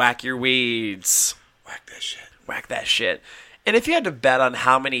 Go whack your weeds. Whack that shit. Whack that shit. And if you had to bet on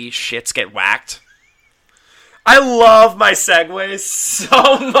how many shits get whacked, I love my segues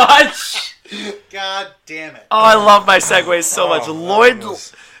so much. God damn it. Oh, I love my segues so much. Lloyd,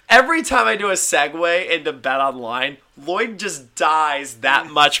 was- every time I do a segue into Bet Online, Lloyd just dies that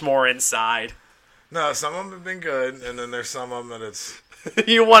much more inside. No, some of them have been good, and then there's some of them that it's.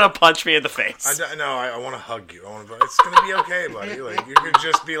 You want to punch me in the face. I want to hug you. It's gonna be okay, buddy. Like you could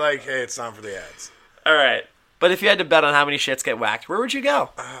just be like, hey, it's time for the ads. All right. But if you had to bet on how many shits get whacked, where would you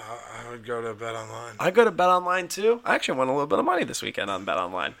go? I would go to Bet Online. I'd go to Bet Online too. I actually won a little bit of money this weekend on Bet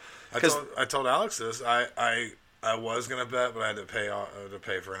Online. I told Alex this. I was gonna bet, but I had to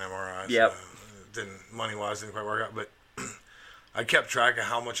pay for an MRI. Yep. So money wise didn't quite work out. But I kept track of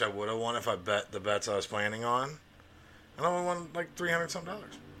how much I would have won if I bet the bets I was planning on, and I would have won like $300-something.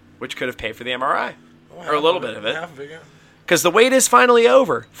 Which could have paid for the MRI. Or a little bit of it. Half of it, yeah. Because the wait is finally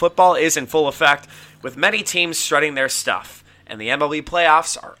over. Football is in full effect, with many teams strutting their stuff, and the MLB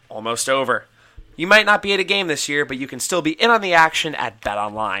playoffs are almost over. You might not be at a game this year, but you can still be in on the action at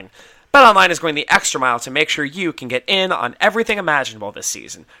BetOnline. BetOnline is going the extra mile to make sure you can get in on everything imaginable this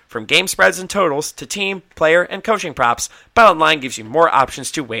season. From game spreads and totals to team, player, and coaching props, BetOnline gives you more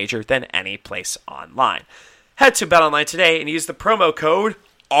options to wager than any place online. Head to BetOnline today and use the promo code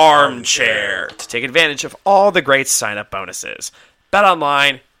ARMCHAIR to take advantage of all the great sign-up bonuses.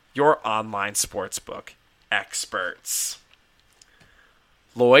 BetOnline, your online sportsbook experts.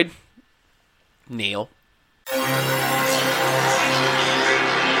 Lloyd, Neil.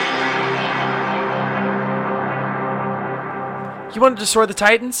 You wanted to destroy the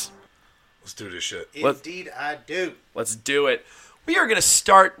Titans? Let's do this shit. Indeed, I do. Let's do it. We are going to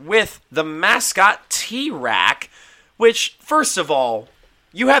start with the mascot T-Rack, which, first of all,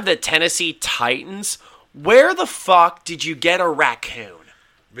 you have the Tennessee Titans. Where the fuck did you get a raccoon?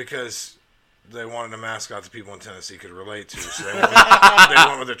 Because they wanted a mascot that people in Tennessee could relate to, so they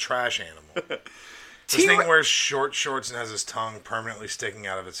went with a trash animal. This thing wears short shorts and has his tongue permanently sticking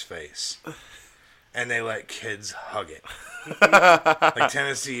out of its face. And they let kids hug it. Like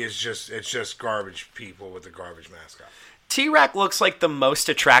Tennessee is just garbage people with a garbage mascot. T-Rack looks like the most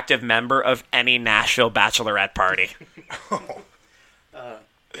attractive member of any Nashville bachelorette party.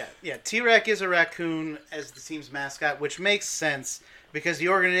 Yeah. T-Rack is a raccoon as the team's mascot, which makes sense because the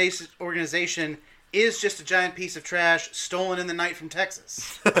organization is just a giant piece of trash stolen in the night from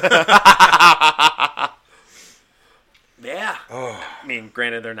Texas. Yeah. Oh. I mean,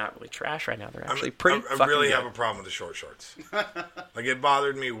 granted, they're not really trash right now. They're actually pretty I fucking really good. have a problem with the short shorts. Like, it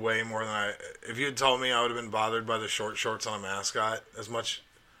bothered me way more than if you had told me I would have been bothered by the short shorts on a mascot as much,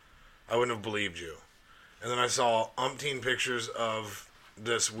 I wouldn't have believed you. And then I saw umpteen pictures of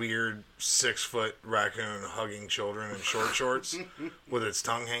this weird 6-foot raccoon hugging children in short shorts with its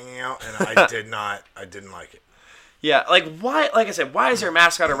tongue hanging out, and I didn't like it. Yeah, like why? Like I said, why is their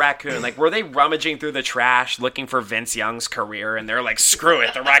mascot a raccoon? Like, were they rummaging through the trash looking for Vince Young's career, and they're like, "Screw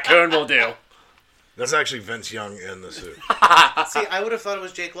it, the raccoon will do." That's actually Vince Young in the suit. See, I would have thought it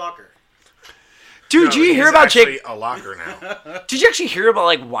was Jake Locker. Dude, did you hear about Jake? He's actually a locker now. Did you actually hear about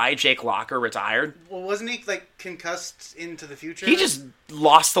like why Jake Locker retired? Well, wasn't he like concussed into the future? He just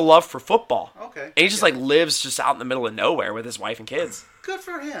lost the love for football. Okay. And he just like lives just out in the middle of nowhere with his wife and kids. Good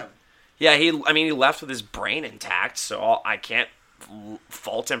for him. Yeah, he left with his brain intact, so I can't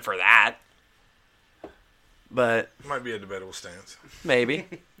fault him for that. But Might be a debatable stance. maybe.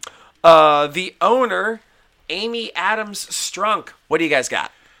 The owner, Amy Adams Strunk. What do you guys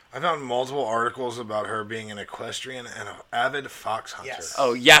got? I found multiple articles about her being an equestrian and an avid fox hunter. Yes.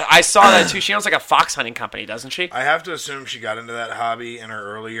 Oh, yeah, I saw that too. She owns like a fox hunting company, doesn't she? I have to assume she got into that hobby in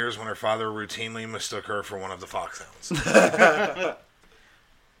her early years when her father routinely mistook her for one of the foxhounds.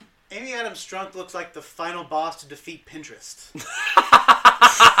 Amy Adams Strunk looks like the final boss to defeat Pinterest.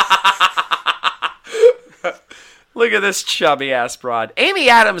 Look at this chubby ass broad. Amy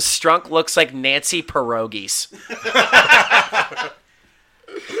Adams Strunk looks like Nancy Pierogies.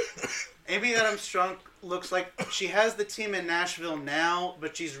 Amy Adams Strunk looks like she has the team in Nashville now,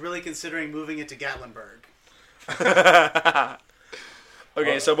 but she's really considering moving it to Gatlinburg.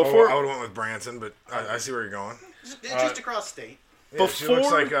 Okay, so before I would have went with Branson, but I see where you're going. Just across state. Yeah,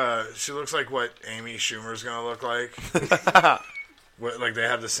 she looks like what Amy Schumer's gonna look like. Like they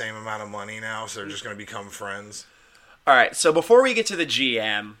have the same amount of money now, so they're just gonna become friends. All right, so before we get to the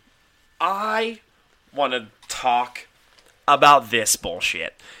GM, I want to talk about this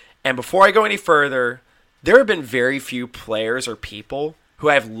bullshit. And before I go any further, there have been very few players or people who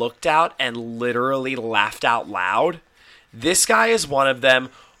I've looked at and literally laughed out loud. This guy is one of them,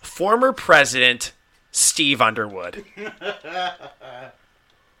 former president Steve Underwood.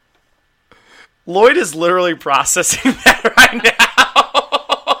 Lloyd is literally processing that right now.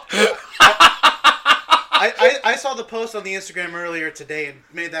 I saw the post on the Instagram earlier today and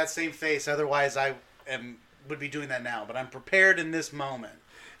made that same face. Otherwise, I would be doing that now. But I'm prepared in this moment.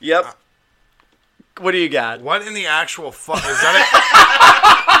 Yep. What do you got? What in the actual fuck is that?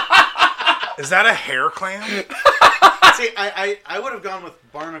 Is that a hair clam? See, I would have gone with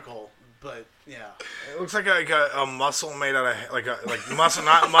barnacle, but yeah. It looks like a muscle made out of like muscle,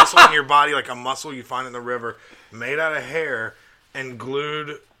 not muscle in your body, like a muscle you find in the river, made out of hair and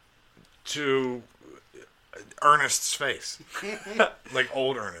glued to Ernest's face, like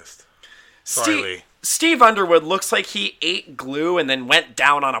old Ernest. Sorry, Lee. Steve Underwood looks like he ate glue and then went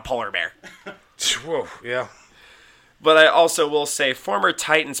down on a polar bear. Whoa, yeah. But I also will say former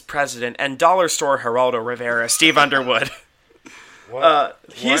Titans president and dollar store Geraldo Rivera, Steve Underwood.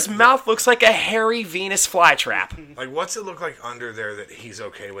 His mouth looks like a hairy Venus flytrap. Like, what's it look like under there that he's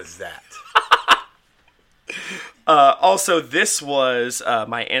okay with that? Also, this was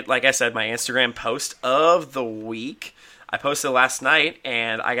like I said, my Instagram post of the week. I posted last night,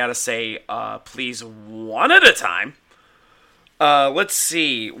 and I gotta say, please one at a time. Let's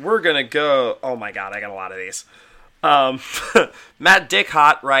see. We're gonna go. Oh my god, I got a lot of these. Matt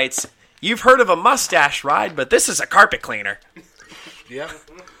Dickhot writes, You've heard of a mustache ride, but this is a carpet cleaner. Yeah.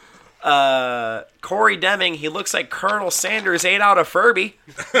 Corey Deming, he looks like Colonel Sanders ate out of Furby.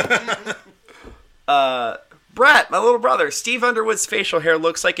 Brett, my little brother, Steve Underwood's facial hair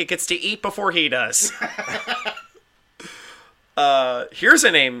looks like it gets to eat before he does. Here's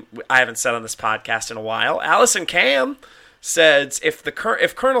a name I haven't said on this podcast in a while. Allison Cam says, if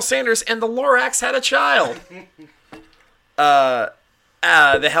Colonel Sanders and the Lorax had a child. The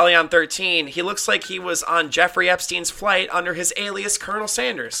Helion 13, he looks like he was on Jeffrey Epstein's flight under his alias Colonel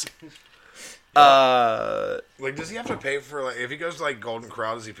Sanders. Like, does he have to pay for, like, if he goes to, like, Golden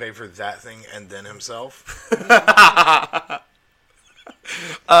Corral, does he pay for that thing and then himself?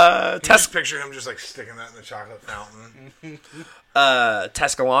 Just picture him just, like, sticking that in the chocolate fountain.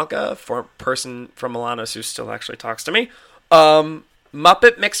 Tescalanca, for person from Milanos who still actually talks to me.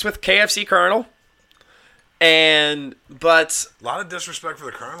 Muppet mixed with KFC Colonel. But a lot of disrespect for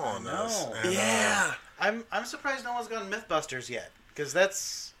the Colonel on this. And, yeah. I'm surprised no one's gone Mythbusters yet, because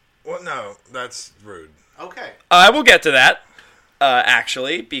that's... Well, no, that's rude. Okay. I will get to that,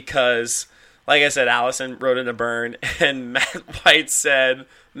 actually, because, like I said, Allison wrote in a burn, and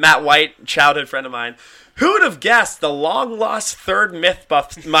Matt White, childhood friend of mine, who would have guessed the long-lost third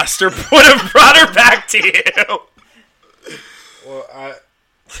Mythbuster would have brought her back to you? Well,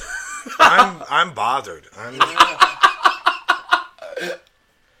 I'm bothered.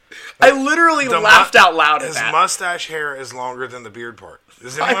 I literally laughed out loud at that. His mustache hair is longer than the beard part.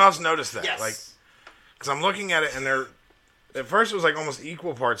 Does anyone else notice that? Yes. Like, because I'm looking at it, and at first it was like almost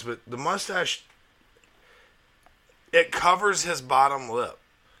equal parts, but the mustache, it covers his bottom lip.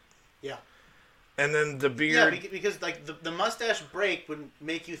 Yeah. And then the beard. Yeah, because like the mustache break would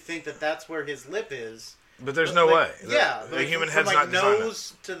make you think that that's where his lip is. But there's no way. Yeah. The human from head's like not designed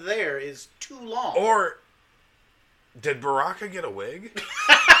nose to there is too long. Or did Baraka get a wig?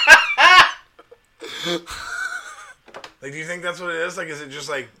 Like, do you think that's what it is? Like, is it just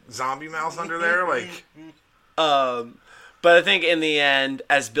like zombie mouth under there? Like, but I think in the end,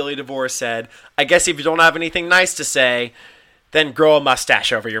 as Billy DeVore said, I guess if you don't have anything nice to say, then grow a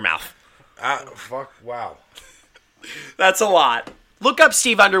mustache over your mouth. Wow. That's a lot. Look up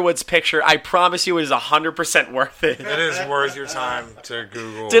Steve Underwood's picture. I promise you it is 100% worth it. It is worth your time to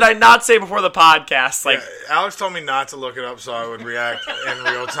Google. Did I not say before the podcast? Like, yeah, Alex told me not to look it up so I would react in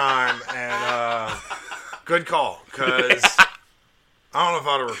real time, and good call, because I don't know if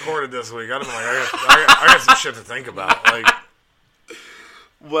I'd have recorded this week. I'd have been like, I got some shit to think about. Like,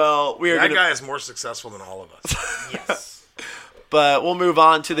 well, that guy is more successful than all of us. Yes. But we'll move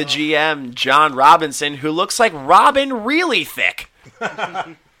on to the GM, John Robinson, who looks like Robin really thick.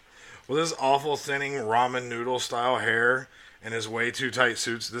 With his awful thinning ramen noodle style hair and his way too tight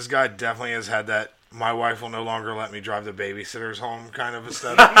suits, this guy definitely has had that "my wife will no longer let me drive the babysitters home" kind of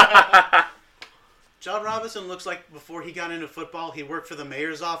aesthetic. John Robinson looks like before he got into football, he worked for the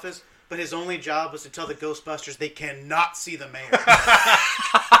mayor's office, but his only job was to tell the Ghostbusters they cannot see the mayor.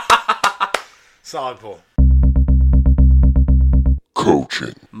 Solid pull.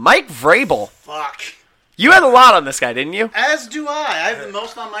 Coaching. Mike Vrabel. Fuck. You had a lot on this guy, didn't you? As do I. I have the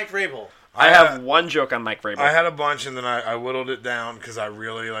most on Mike Vrabel. I have one joke on Mike Vrabel. I had a bunch, and then I whittled it down because I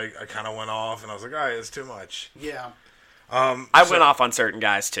really, I kind of went off, and I was like, all right, it's too much. Yeah. I went off on certain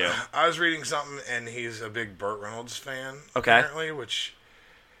guys, too. I was reading something, and he's a big Burt Reynolds fan, okay, apparently, which,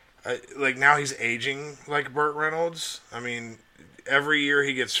 now he's aging like Burt Reynolds. I mean, every year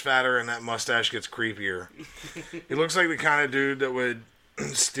he gets fatter, and that mustache gets creepier. He looks like the kind of dude that would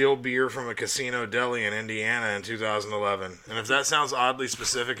steal beer from a casino deli in Indiana in 2011. And if that sounds oddly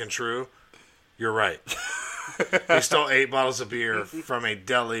specific and true, you're right. He stole 8 bottles of beer from a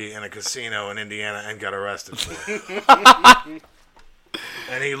deli in a casino in Indiana and got arrested for it.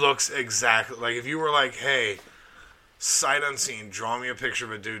 And he looks exactly like, if you were like, hey, sight unseen, draw me a picture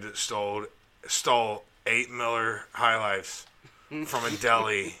of a dude that stole 8 Miller High Lifes from a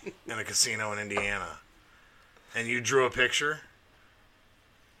deli in a casino in Indiana, and you drew a picture,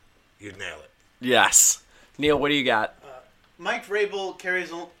 you'd nail it. Yes. Neil, what do you got? Mike Vrabel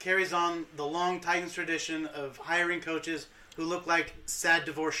carries on the long Titans tradition of hiring coaches who look like sad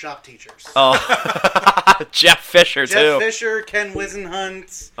divorce shop teachers. Oh, Jeff Fisher, too. Jeff Fisher, Ken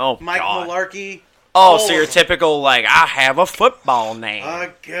Wisenhunt, Mike Mularkey. Oh, so you're typical, like, I have a football name. I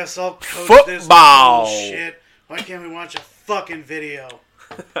guess I'll coach football. This bullshit. Why can't we watch a fucking video?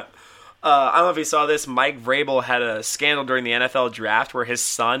 I don't know if you saw this. Mike Vrabel had a scandal during the NFL draft where his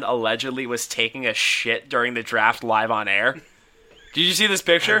son allegedly was taking a shit during the draft live on air. Did you see this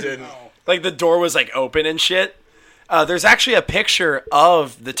picture? I didn't. Like, the door was, like, open and shit. There's actually a picture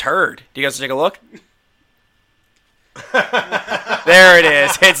of the turd. Do you guys take a look? There it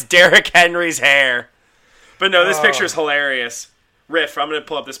is. It's Derrick Henry's hair. But no, this picture is hilarious. Riff, I'm going to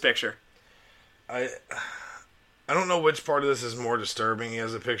pull up this picture. I don't know which part of this is more disturbing. He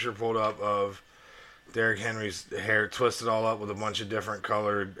has a picture pulled up of Derrick Henry's hair twisted all up with a bunch of different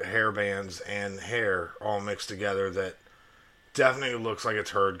colored hair bands and hair all mixed together that definitely looks like a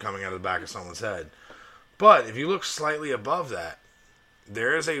turd coming out of the back of someone's head. But if you look slightly above that,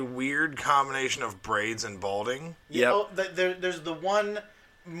 there is a weird combination of braids and balding. Yep. There's the one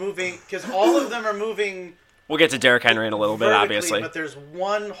moving, because all of them are moving. We'll get to Derrick Henry in a little bit, obviously. But there's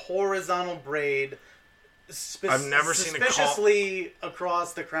one horizontal braid I've never seen suspiciously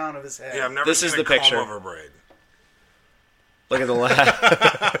across the crown of his head. Yeah, I've never seen a comb-over braid. Look at the left.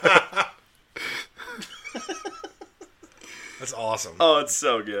 That's awesome. Oh, it's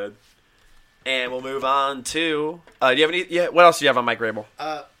so good. And we'll move on to... do you have any... Yeah, what else do you have on Mike Vrabel?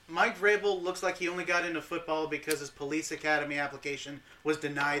 Mike Vrabel looks like he only got into football because his police academy application was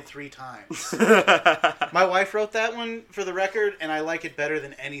denied 3 times. My wife wrote that one for the record, and I like it better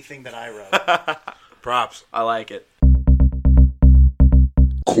than anything that I wrote. Props. I like it.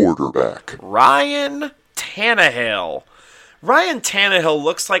 Quarterback. Ryan Tannehill. Ryan Tannehill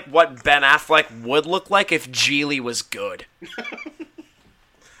looks like what Ben Affleck would look like if Geely was good.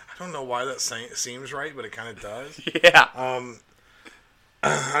 I don't know why that seems right, but it kind of does. Yeah.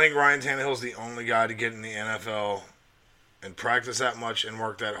 I think Ryan Tannehill's the only guy to get in the NFL and practice that much and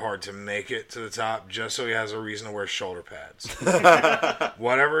work that hard to make it to the top, just so he has a reason to wear shoulder pads.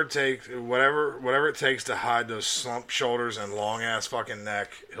 whatever it takes to hide those slumped shoulders and long ass fucking neck,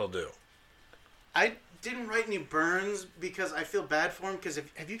 he'll do. I didn't write any burns because I feel bad for him. Because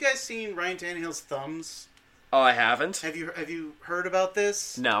have you guys seen Ryan Tannehill's thumbs? Oh, I haven't. Have you heard about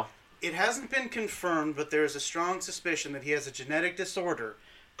this? No. It hasn't been confirmed, but there is a strong suspicion that he has a genetic disorder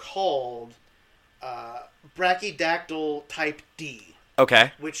called brachydactyl type D.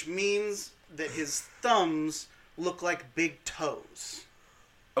 Okay. Which means that his thumbs look like big toes.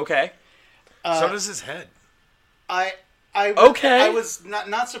 Okay. So does his head. I was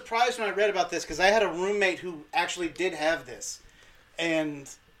not surprised when I read about this because I had a roommate who actually did have this, and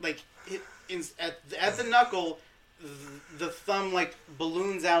like at the knuckle, the thumb like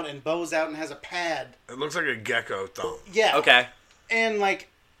balloons out and bows out and has a pad. It looks like a gecko thumb. Yeah. Okay. And like,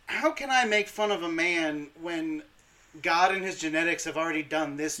 how can I make fun of a man when God and his genetics have already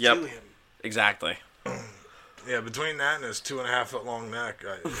done this to him? Exactly. Yeah, between that and his 2.5 foot long neck.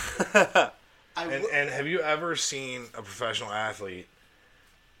 And have you ever seen a professional athlete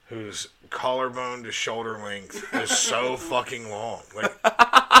whose collarbone to shoulder length is so fucking long?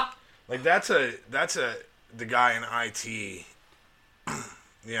 Like that's the guy in IT. You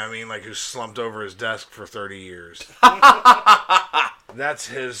know what I mean? Like who's slumped over his desk for 30 years. That's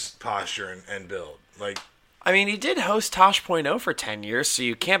his posture and build. Like, I mean, he did host Tosh.0 for 10 years, so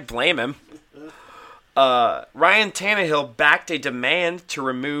you can't blame him. Ryan Tannehill backed a demand to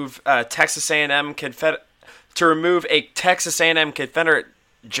remove Texas A&M a Texas A&M Confederate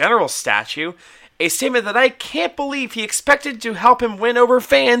general statue, a statement that I can't believe he expected to help him win over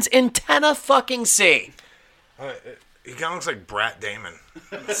fans in Tennessee. he kind of looks like Brat Damon.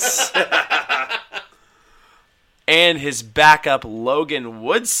 And his backup, Logan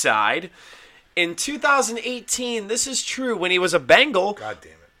Woodside. In 2018, this is true, when he was a Bengal. God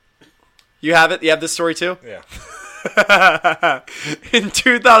damn it. You have it? You have this story too? Yeah. In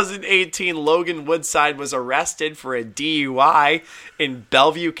 2018, Logan Woodside was arrested for a DUI in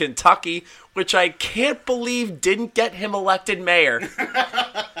Bellevue, Kentucky, which I can't believe didn't get him elected mayor.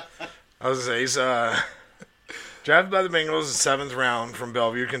 I was going to say, he's drafted by the Bengals in the 7th round from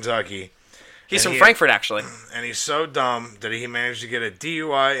Bellevue, Kentucky. He's from Frankfurt, actually. And he's so dumb that he managed to get a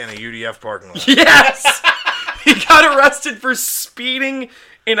DUI in a UDF parking lot. Yes! He got arrested for speeding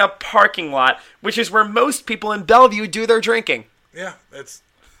in a parking lot, which is where most people in Bellevue do their drinking. Yeah, it's...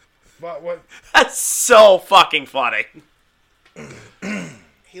 What? That's so fucking funny.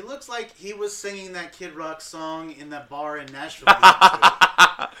 He looks like he was singing that Kid Rock song in that bar in Nashville.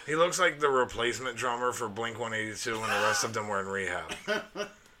 He looks like the replacement drummer for Blink-182 when the rest of them were in rehab.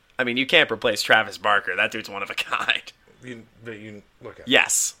 I mean, you can't replace Travis Barker. That dude's one of a kind. But you look at it.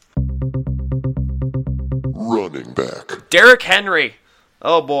 Yes. Running back. Derrick Henry.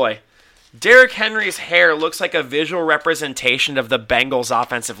 Oh, boy. Derrick Henry's hair looks like a visual representation of the Bengals'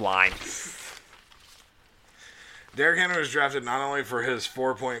 offensive line. Derrick Henry was drafted not only for his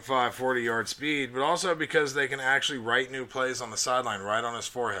 4.5 40-yard speed, but also because they can actually write new plays on the sideline right on his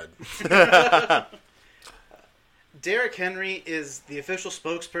forehead. Derrick Henry is the official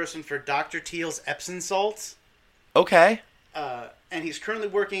spokesperson for Dr. Teal's Epsom salts. Okay. and he's currently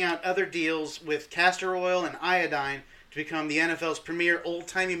working out other deals with castor oil and iodine to become the NFL's premier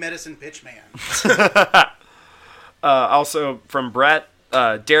old-timey medicine pitchman. Also from Brett,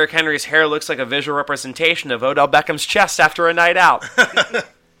 Derrick Henry's hair looks like a visual representation of Odell Beckham's chest after a night out.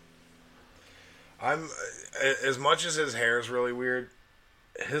 As much as his hair is really weird,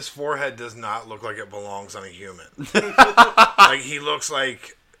 his forehead does not look like it belongs on a human. Like, he looks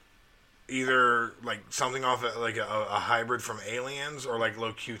like either like something off like a hybrid from Aliens or like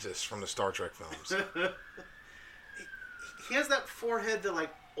Locutus from the Star Trek films. He has that forehead that like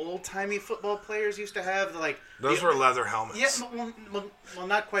old-timey football players used to have. Those were leather helmets. Yeah, well,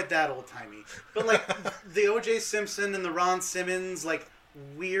 not quite that old-timey, but like the O.J. Simpson and the Ron Simmons, like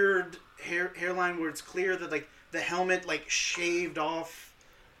weird hairline where it's clear that like the helmet like shaved off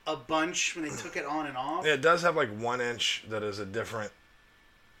a bunch when they took it on and off. Yeah, it does have like 1 inch that is a different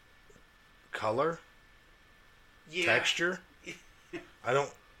color, texture. I don't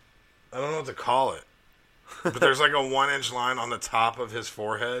know what to call it. But there's like a 1 inch line on the top of his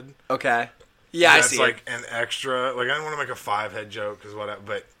forehead. Okay. Yeah, I see. That's like an extra. Like, I don't want to make a 5-head joke, because what?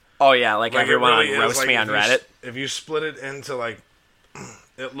 But oh yeah, like everyone really on Roast like, Me on Reddit. If you split it into like,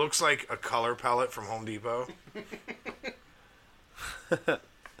 it looks like a color palette from Home Depot.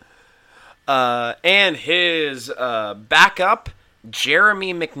 And his backup,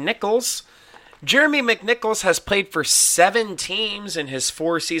 Jeremy McNichols. Jeremy McNichols has played for 7 teams in his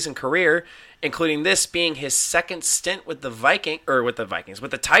 4-season career, including this being his second stint with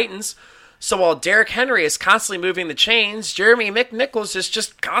the Titans. So while Derrick Henry is constantly moving the chains, Jeremy McNichols is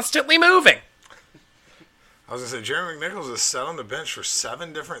just constantly moving. I was going to say, Jeremy McNichols is set on the bench for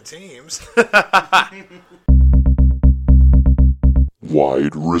 7 different teams.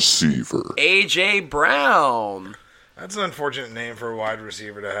 Wide receiver. A.J. Brown. That's an unfortunate name for a wide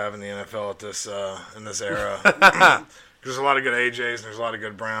receiver to have in the NFL at this in this era. There's a lot of good AJs and there's a lot of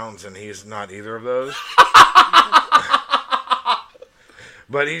good Browns, and he's not either of those.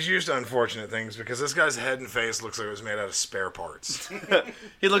 But he's used to unfortunate things because this guy's head and face looks like it was made out of spare parts.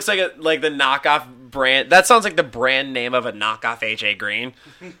 He looks like the knockoff brand. That sounds like the brand name of a knockoff AJ Green.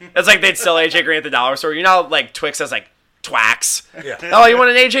 It's like they'd sell AJ Green at the dollar store. You know, like Twix has like Twax. Yeah. Oh, you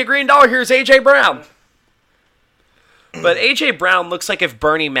want an AJ Green dollar? Here's AJ Brown. But AJ Brown looks like if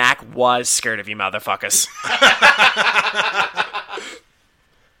Bernie Mac was scared of you motherfuckers.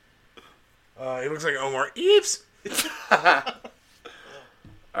 He looks like Omar Eves.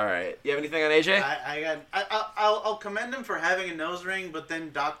 All right. You have anything on AJ? I'll commend him for having a nose ring, but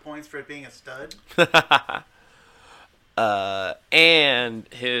then dock points for it being a stud. And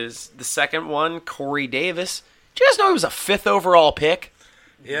the second one, Corey Davis. Do you guys know he was a 5th overall pick?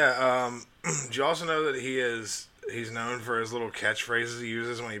 Yeah. Do you also know that he's known for his little catchphrases he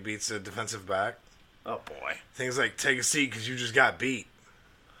uses when he beats a defensive back? Oh, boy. Things like, take a seat because you just got beat.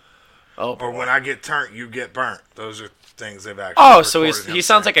 Oh, boy. Or when I get turned, you get burnt. Those are things they've actually so he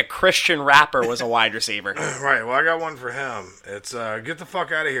sounds like a Christian rapper was a wide receiver. Right. Well, I got one for him. It's, get the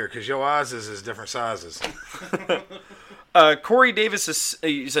fuck out of here because your eyes is different sizes. Corey Davis,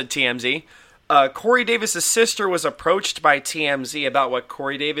 you said TMZ. Corey Davis' sister was approached by TMZ about what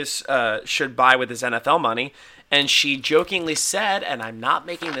Corey Davis should buy with his NFL money, and she jokingly said, and I'm not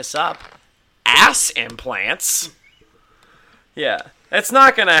making this up, ass implants. Yeah, it's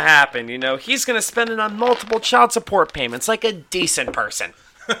not going to happen, you know. He's going to spend it on multiple child support payments like a decent person.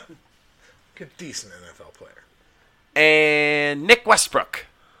 Like a decent NFL player. And Nick Westbrook.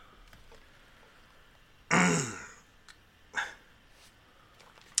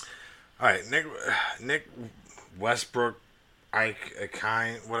 All right, Nick Westbrook,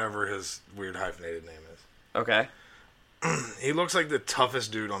 Akine, whatever his weird hyphenated name is. Okay. He looks like the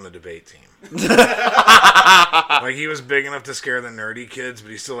toughest dude on the debate team. Like, he was big enough to scare the nerdy kids, but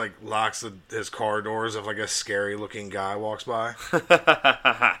he still, like, locks his car doors if, like, a scary-looking guy walks by. All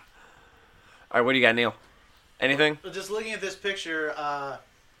right, what do you got, Neil? Anything? Just looking at this picture,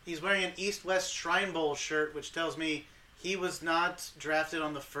 he's wearing an East-West Shrine Bowl shirt, which tells me he was not drafted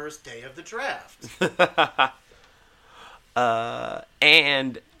on the first day of the draft.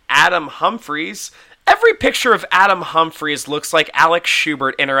 And Adam Humphries. Every picture of Adam Humphries looks like Alex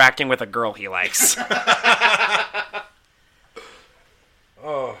Schubert interacting with a girl he likes.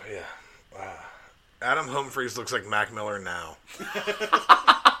 Oh, yeah. Adam Humphries looks like Mac Miller now.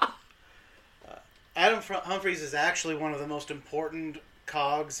 Adam Humphries is actually one of the most important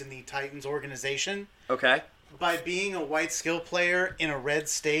cogs in the Titans organization. Okay. By being a white skill player in a red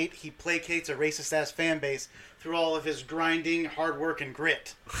state, he placates a racist-ass fan base through all of his grinding, hard work, and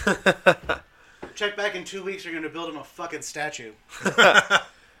grit. Check back in 2 weeks, you're going to build him a fucking statue.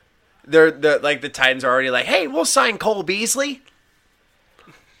 the Titans are already like, hey, we'll sign Cole Beasley.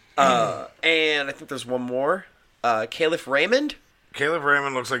 And I think there's one more. Caleb Raymond. Caleb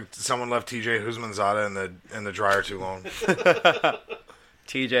Raymond looks like someone left T.J. Houshmandzadeh in the dryer too long.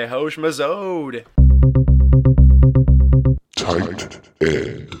 T.J. Houshmandzadeh. Tight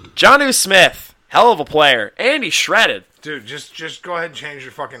end. Jonnu Smith. Hell of a player. And he's shredded. Dude, just go ahead and change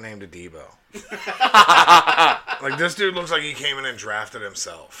your fucking name to Debo. Like, this dude looks like he came in and drafted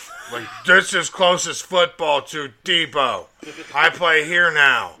himself. Like, this is closest football to Debo. I play here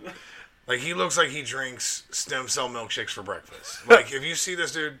now. Like, he looks like he drinks stem cell milkshakes for breakfast. Like, if you see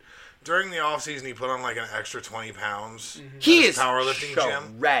this dude, during the offseason, he put on, like, an extra 20 pounds. He is powerlifting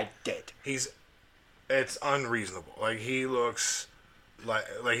gym. shredded. It's unreasonable. Like, he looks like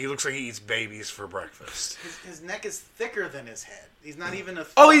he eats babies for breakfast. His neck is thicker than his head. He's not even a.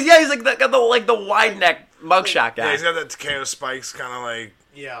 Oh, he's like the wide neck mugshot guy. Yeah, he's got that Takeo Spikes kind of like.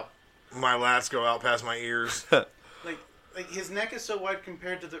 Yeah. My lats go out past my ears. Like his neck is so wide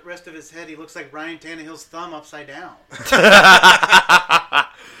compared to the rest of his head, he looks like Ryan Tannehill's thumb upside down.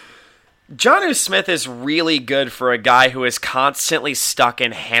 Jonnu Smith is really good for a guy who is constantly stuck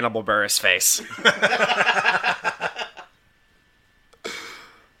in Hannibal Buress face.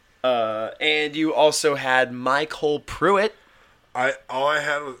 And you also had Michael Pruitt. All I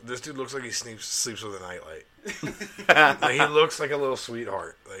had was this dude looks like he sleeps with a nightlight. Like, he looks like a little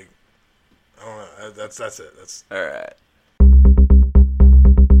sweetheart. Like, I don't know. That's it. That's all right.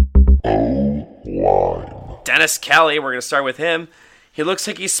 O-line. Dennis Kelly. We're gonna start with him. He looks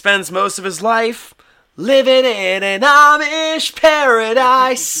like he spends most of his life living in an Amish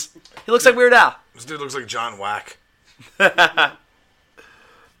paradise. He looks like Weird Al. This dude looks like John Wack. You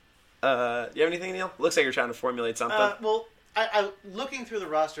have anything, Neil? Looks like you're trying to formulate something. Well, I looking through the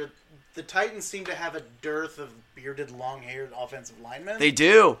roster, the Titans seem to have a dearth of bearded, long-haired offensive linemen. They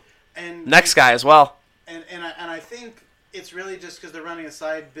do. And next guy as well. And I think it's really just because they're running a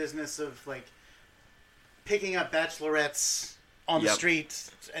side business of like picking up bachelorettes on the street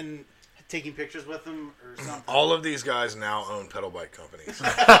and taking pictures with them or something. All of these guys now own pedal bike companies.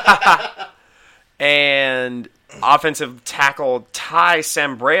 And offensive tackle Ty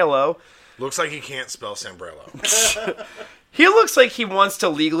Sambrailo. Looks like he can't spell Sambrailo. He looks like he wants to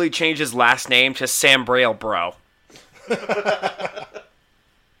legally change his last name to Sambrail Bro.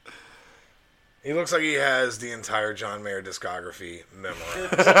 He looks like he has the entire John Mayer discography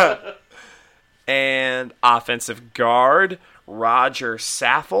memorized. And offensive guard Roger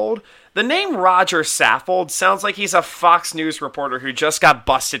Saffold. The name Roger Saffold sounds like he's a Fox News reporter who just got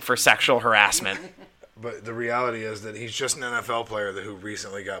busted for sexual harassment. But the reality is that he's just an NFL player who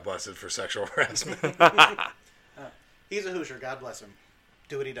recently got busted for sexual harassment. He's a Hoosier. God bless him.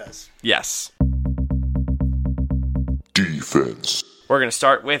 Do what he does. Yes. Defense. We're going to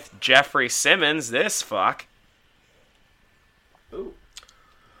start with Jeffrey Simmons. This fuck. Ooh.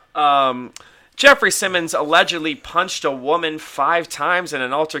 Jeffrey Simmons allegedly punched a woman 5 times in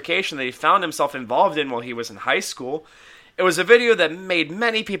an altercation that he found himself involved in while he was in high school. It was a video that made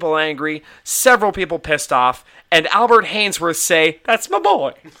many people angry, several people pissed off, and Albert Hainsworth say, "That's my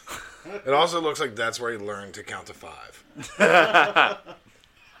boy." It also looks like that's where he learned to count to 5.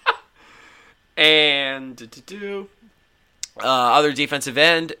 And other defensive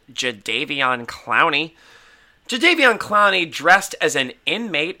end, Jadeveon Clowney. Jadeveon Clowney dressed as an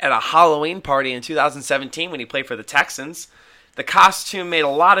inmate at a Halloween party in 2017 when he played for the Texans. The costume made a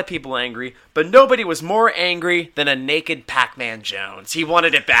lot of people angry, but nobody was more angry than a naked Pac-Man Jones. He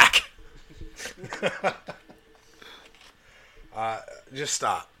wanted it back. Just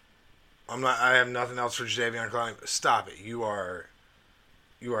stop. I have nothing else for Jadeveon Clowney. Stop it. You are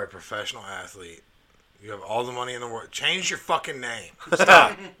a professional athlete. You have all the money in the world. Change your fucking name.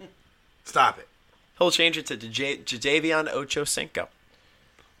 Stop. Stop it. He'll change it to Jadeveon Ochocinco.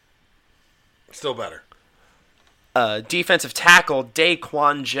 Still better. Defensive tackle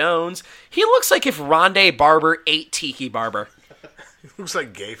Daquan Jones. He looks like if Rondé Barber ate Tiki Barber. He looks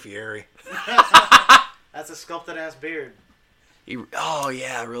like Gay Fieri. That's a sculpted ass beard. Oh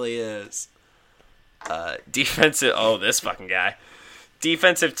yeah, it really is. This fucking guy.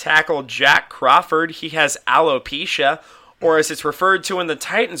 Defensive tackle Jack Crawford. He has alopecia, or as it's referred to in the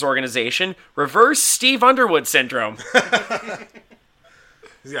Titans organization, reverse Steve Underwood syndrome.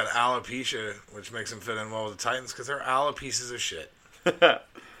 He's got alopecia, which makes him fit in well with the Titans because they're alopieces of shit.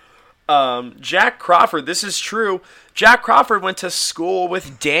 Jack Crawford, this is true. Jack Crawford went to school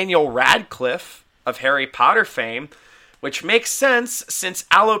with Daniel Radcliffe of Harry Potter fame, which makes sense since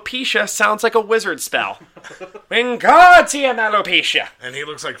alopecia sounds like a wizard spell. Wingardium alopecia. And he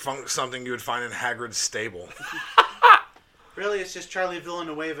looks like something you would find in Hagrid's stable. Really, it's just Charlie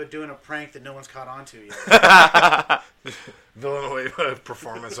Villanueva doing a prank that no one's caught on to yet. Villanueva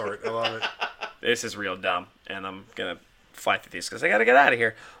performance art. I love it. This is real dumb, and I'm going to fly through these because I got to get out of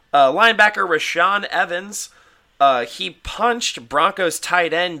here. Linebacker Rashaan Evans, he punched Broncos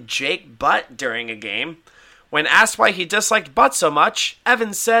tight end Jake Butt during a game. When asked why he disliked Butt so much,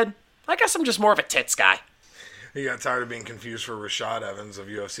 Evans said, I guess I'm just more of a tits guy. He got tired of being confused for Rashad Evans of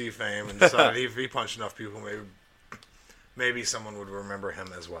UFC fame and decided if he punched enough people, maybe someone would remember him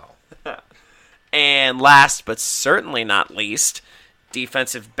as well. And last but certainly not least,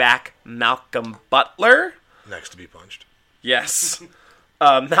 defensive back Malcolm Butler. Next to be punched. Yes.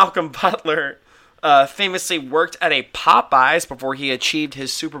 Malcolm Butler famously worked at a Popeyes before he achieved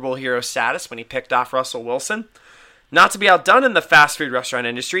his Super Bowl hero status when he picked off Russell Wilson. Not to be outdone in the fast food restaurant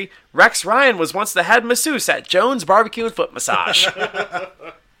industry, Rex Ryan was once the head masseuse at Jones Barbecue and Foot Massage. I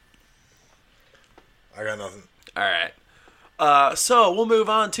got nothing. All right. So we'll move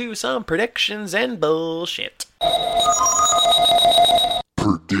on to some predictions and bullshit.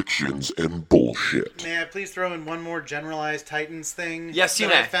 Predictions and bullshit. May I please throw in one more generalized Titans thing? Yes, you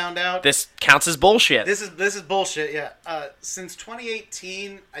that may. I found out. This counts as bullshit. This is bullshit. Yeah. Since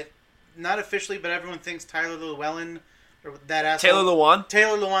 2018, not officially, but everyone thinks Tyler Llewellyn, or that asshole.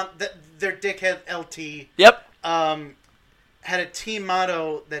 Taylor Lewan, their dickhead LT. Yep. Had a team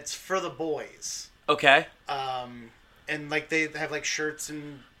motto that's for the boys. Okay. And like they have like shirts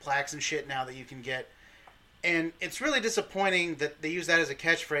and plaques and shit now that you can get. And it's really disappointing that they use that as a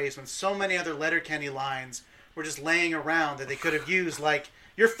catchphrase when so many other Letterkenny lines were just laying around that they could have used, like,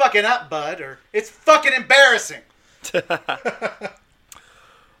 you're fucking up, bud, or it's fucking embarrassing.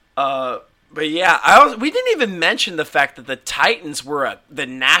 But yeah, we didn't even mention the fact that the Titans were the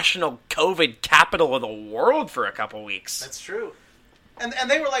national COVID capital of the world for a couple weeks. That's true.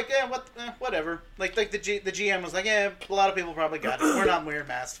 And they were like, yeah, whatever. Like the GM was like, yeah, a lot of people probably got it. We're not wearing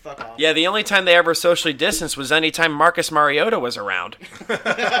masks. Fuck off. Yeah, the only time they ever socially distanced was anytime Marcus Mariota was around.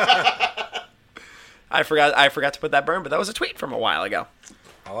 I forgot to put that burn, but that was a tweet from a while ago.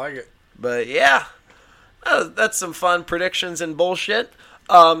 I like it. But yeah, that's some fun predictions and bullshit.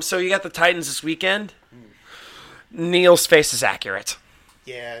 So you got the Titans this weekend. Neil's face is accurate.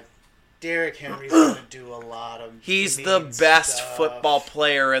 Yeah. Derrick Henry's going to do a lot of He's the best football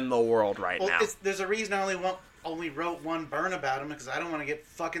player in the world right now. There's a reason I only wrote one burn about him, because I don't want to get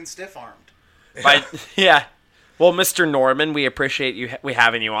fucking stiff-armed. Yeah. Well, Mr. Norman, we appreciate we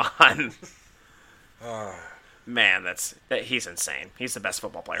having you on. Man, he's insane. He's the best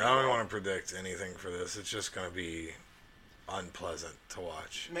football player. I don't want to predict anything for this. It's just going to be unpleasant to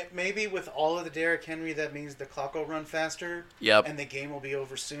watch. Maybe with all of the Derrick Henry, that means the clock will run faster. Yep. And the game will be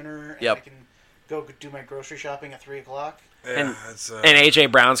over sooner. And yep. I can go do my grocery shopping at 3 o'clock. Yeah, and A.J.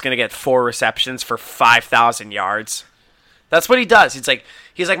 Brown's going to get 4 receptions for 5,000 yards. That's what he does. He's like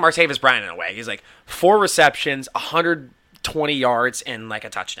Martavis Bryant in a way. He's like 4 receptions, 120 yards, and like a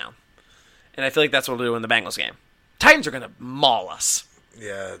touchdown. And I feel like that's what we'll do in the Bengals game. Titans are going to maul us.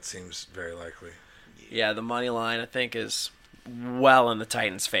 Yeah, it seems very likely. Yeah, the money line, I think, is well in the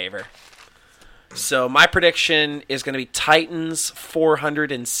Titans' favor. So my prediction is going to be Titans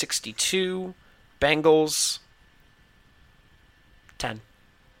 462, Bengals 10.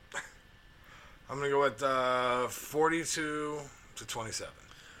 I'm going to go with 42-27.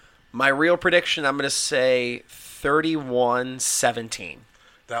 My real prediction, I'm going to say 31-17.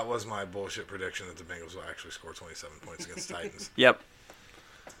 That was my bullshit prediction that the Bengals will actually score 27 points against the Titans. Yep.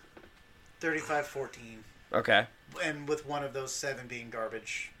 35-14. Okay. And with one of those 7 being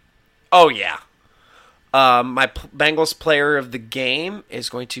garbage. Oh, yeah. My Bengals player of the game is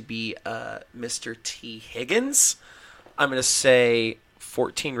going to be Mr. T. Higgins. I'm going to say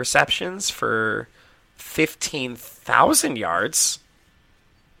 14 receptions for 15,000 yards.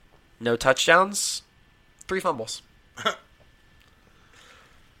 No touchdowns. 3 fumbles.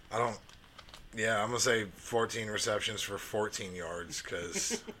 I'm going to say 14 receptions for 14 yards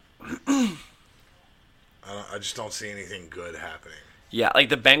because I just don't see anything good happening. Yeah, like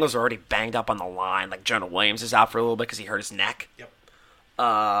the Bengals are already banged up on the line. Like Jonah Williams is out for a little bit because he hurt his neck. Yep.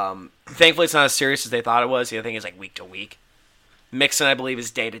 Thankfully, it's not as serious as they thought it was. The other thing is like week to week. Mixon, I believe,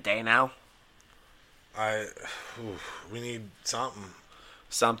 is day to day now. We need something.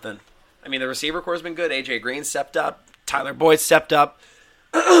 Something. I mean, the receiver core has been good. A.J. Green stepped up. Tyler Boyd stepped up.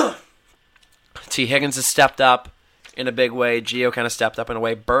 T. Higgins has stepped up in a big way. Gio kind of stepped up in a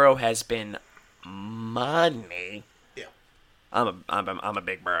way. Burrow has been money. Yeah, I'm a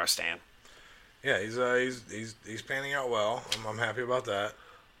big Burrow stan. Yeah, he's panning out well. I'm happy about that.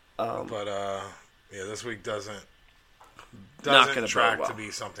 This week doesn't track to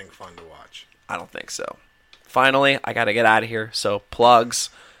be something fun to watch. I don't think so. finally, I got to get out of here. So plugs.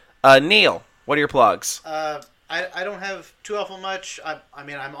 Neil, what are your plugs? I don't have too awful much. I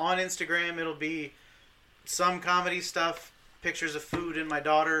mean, I'm on Instagram. It'll be some comedy stuff, pictures of food and my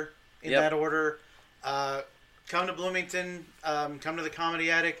daughter in that order. Come to Bloomington. Come to the Comedy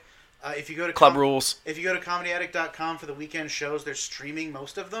Attic. If you go to Club Rules. If you go to comedyattic.com for the weekend shows, they're streaming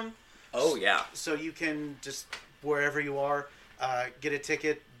most of them. Oh, yeah. So you can just, wherever you are, get a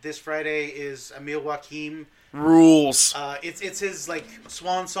ticket. This Friday is Emil Joachim. Rules. It's his, like,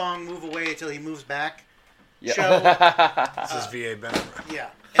 swan song, move away until he moves back show. This is V.A. Bennett. Yeah.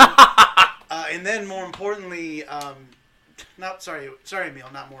 And then, more importantly, sorry, Emil,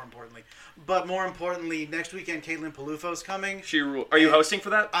 not more importantly. But more importantly, next weekend, Caitlin Palufo's coming. Are you hosting for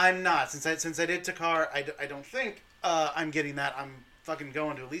that? I'm not. Since I did Takar, I don't think I'm getting that. I'm fucking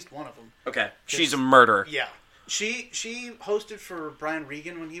going to at least one of them. Okay. She's a murderer. Yeah. She hosted for Brian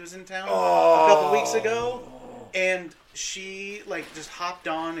Regan when he was in town a couple weeks ago, and she like just hopped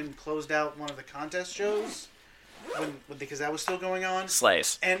on and closed out one of the contest shows because that was still going on.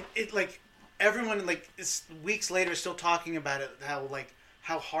 Slays. And it like everyone like weeks later is still talking about it,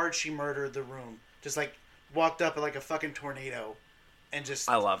 how hard she murdered the room. Just like walked up like a fucking tornado, and just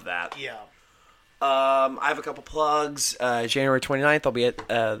I love that. Yeah. I have a couple plugs. January 29th, I'll be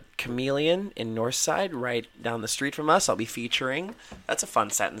at Chameleon in Northside, right down the street from us. I'll be featuring, that's a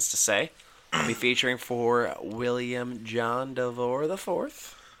fun sentence to say, I'll be featuring for William John DeVore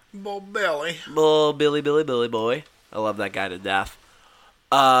IV. Bull Billy. Bull Billy Boy. I love that guy to death.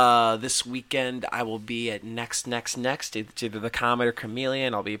 This weekend, I will be at Next. It's either the Comet or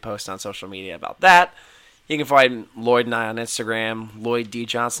Chameleon. I'll be posting on social media about that. You can find Lloyd and I on Instagram. Lloyd D.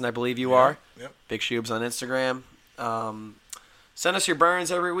 Johnson, I believe you are. Yep. Big Shoobs on Instagram. Send us your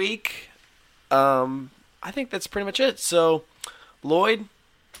burns every week. I think that's pretty much it. So, Lloyd,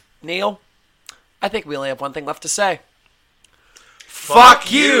 Neil, I think we only have one thing left to say.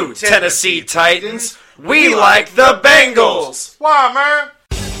 Fuck you, Tennessee Titans. We like the Bengals. Why, man?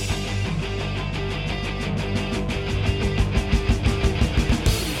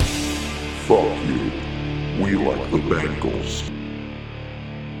 Fuck you. We like the Bengals.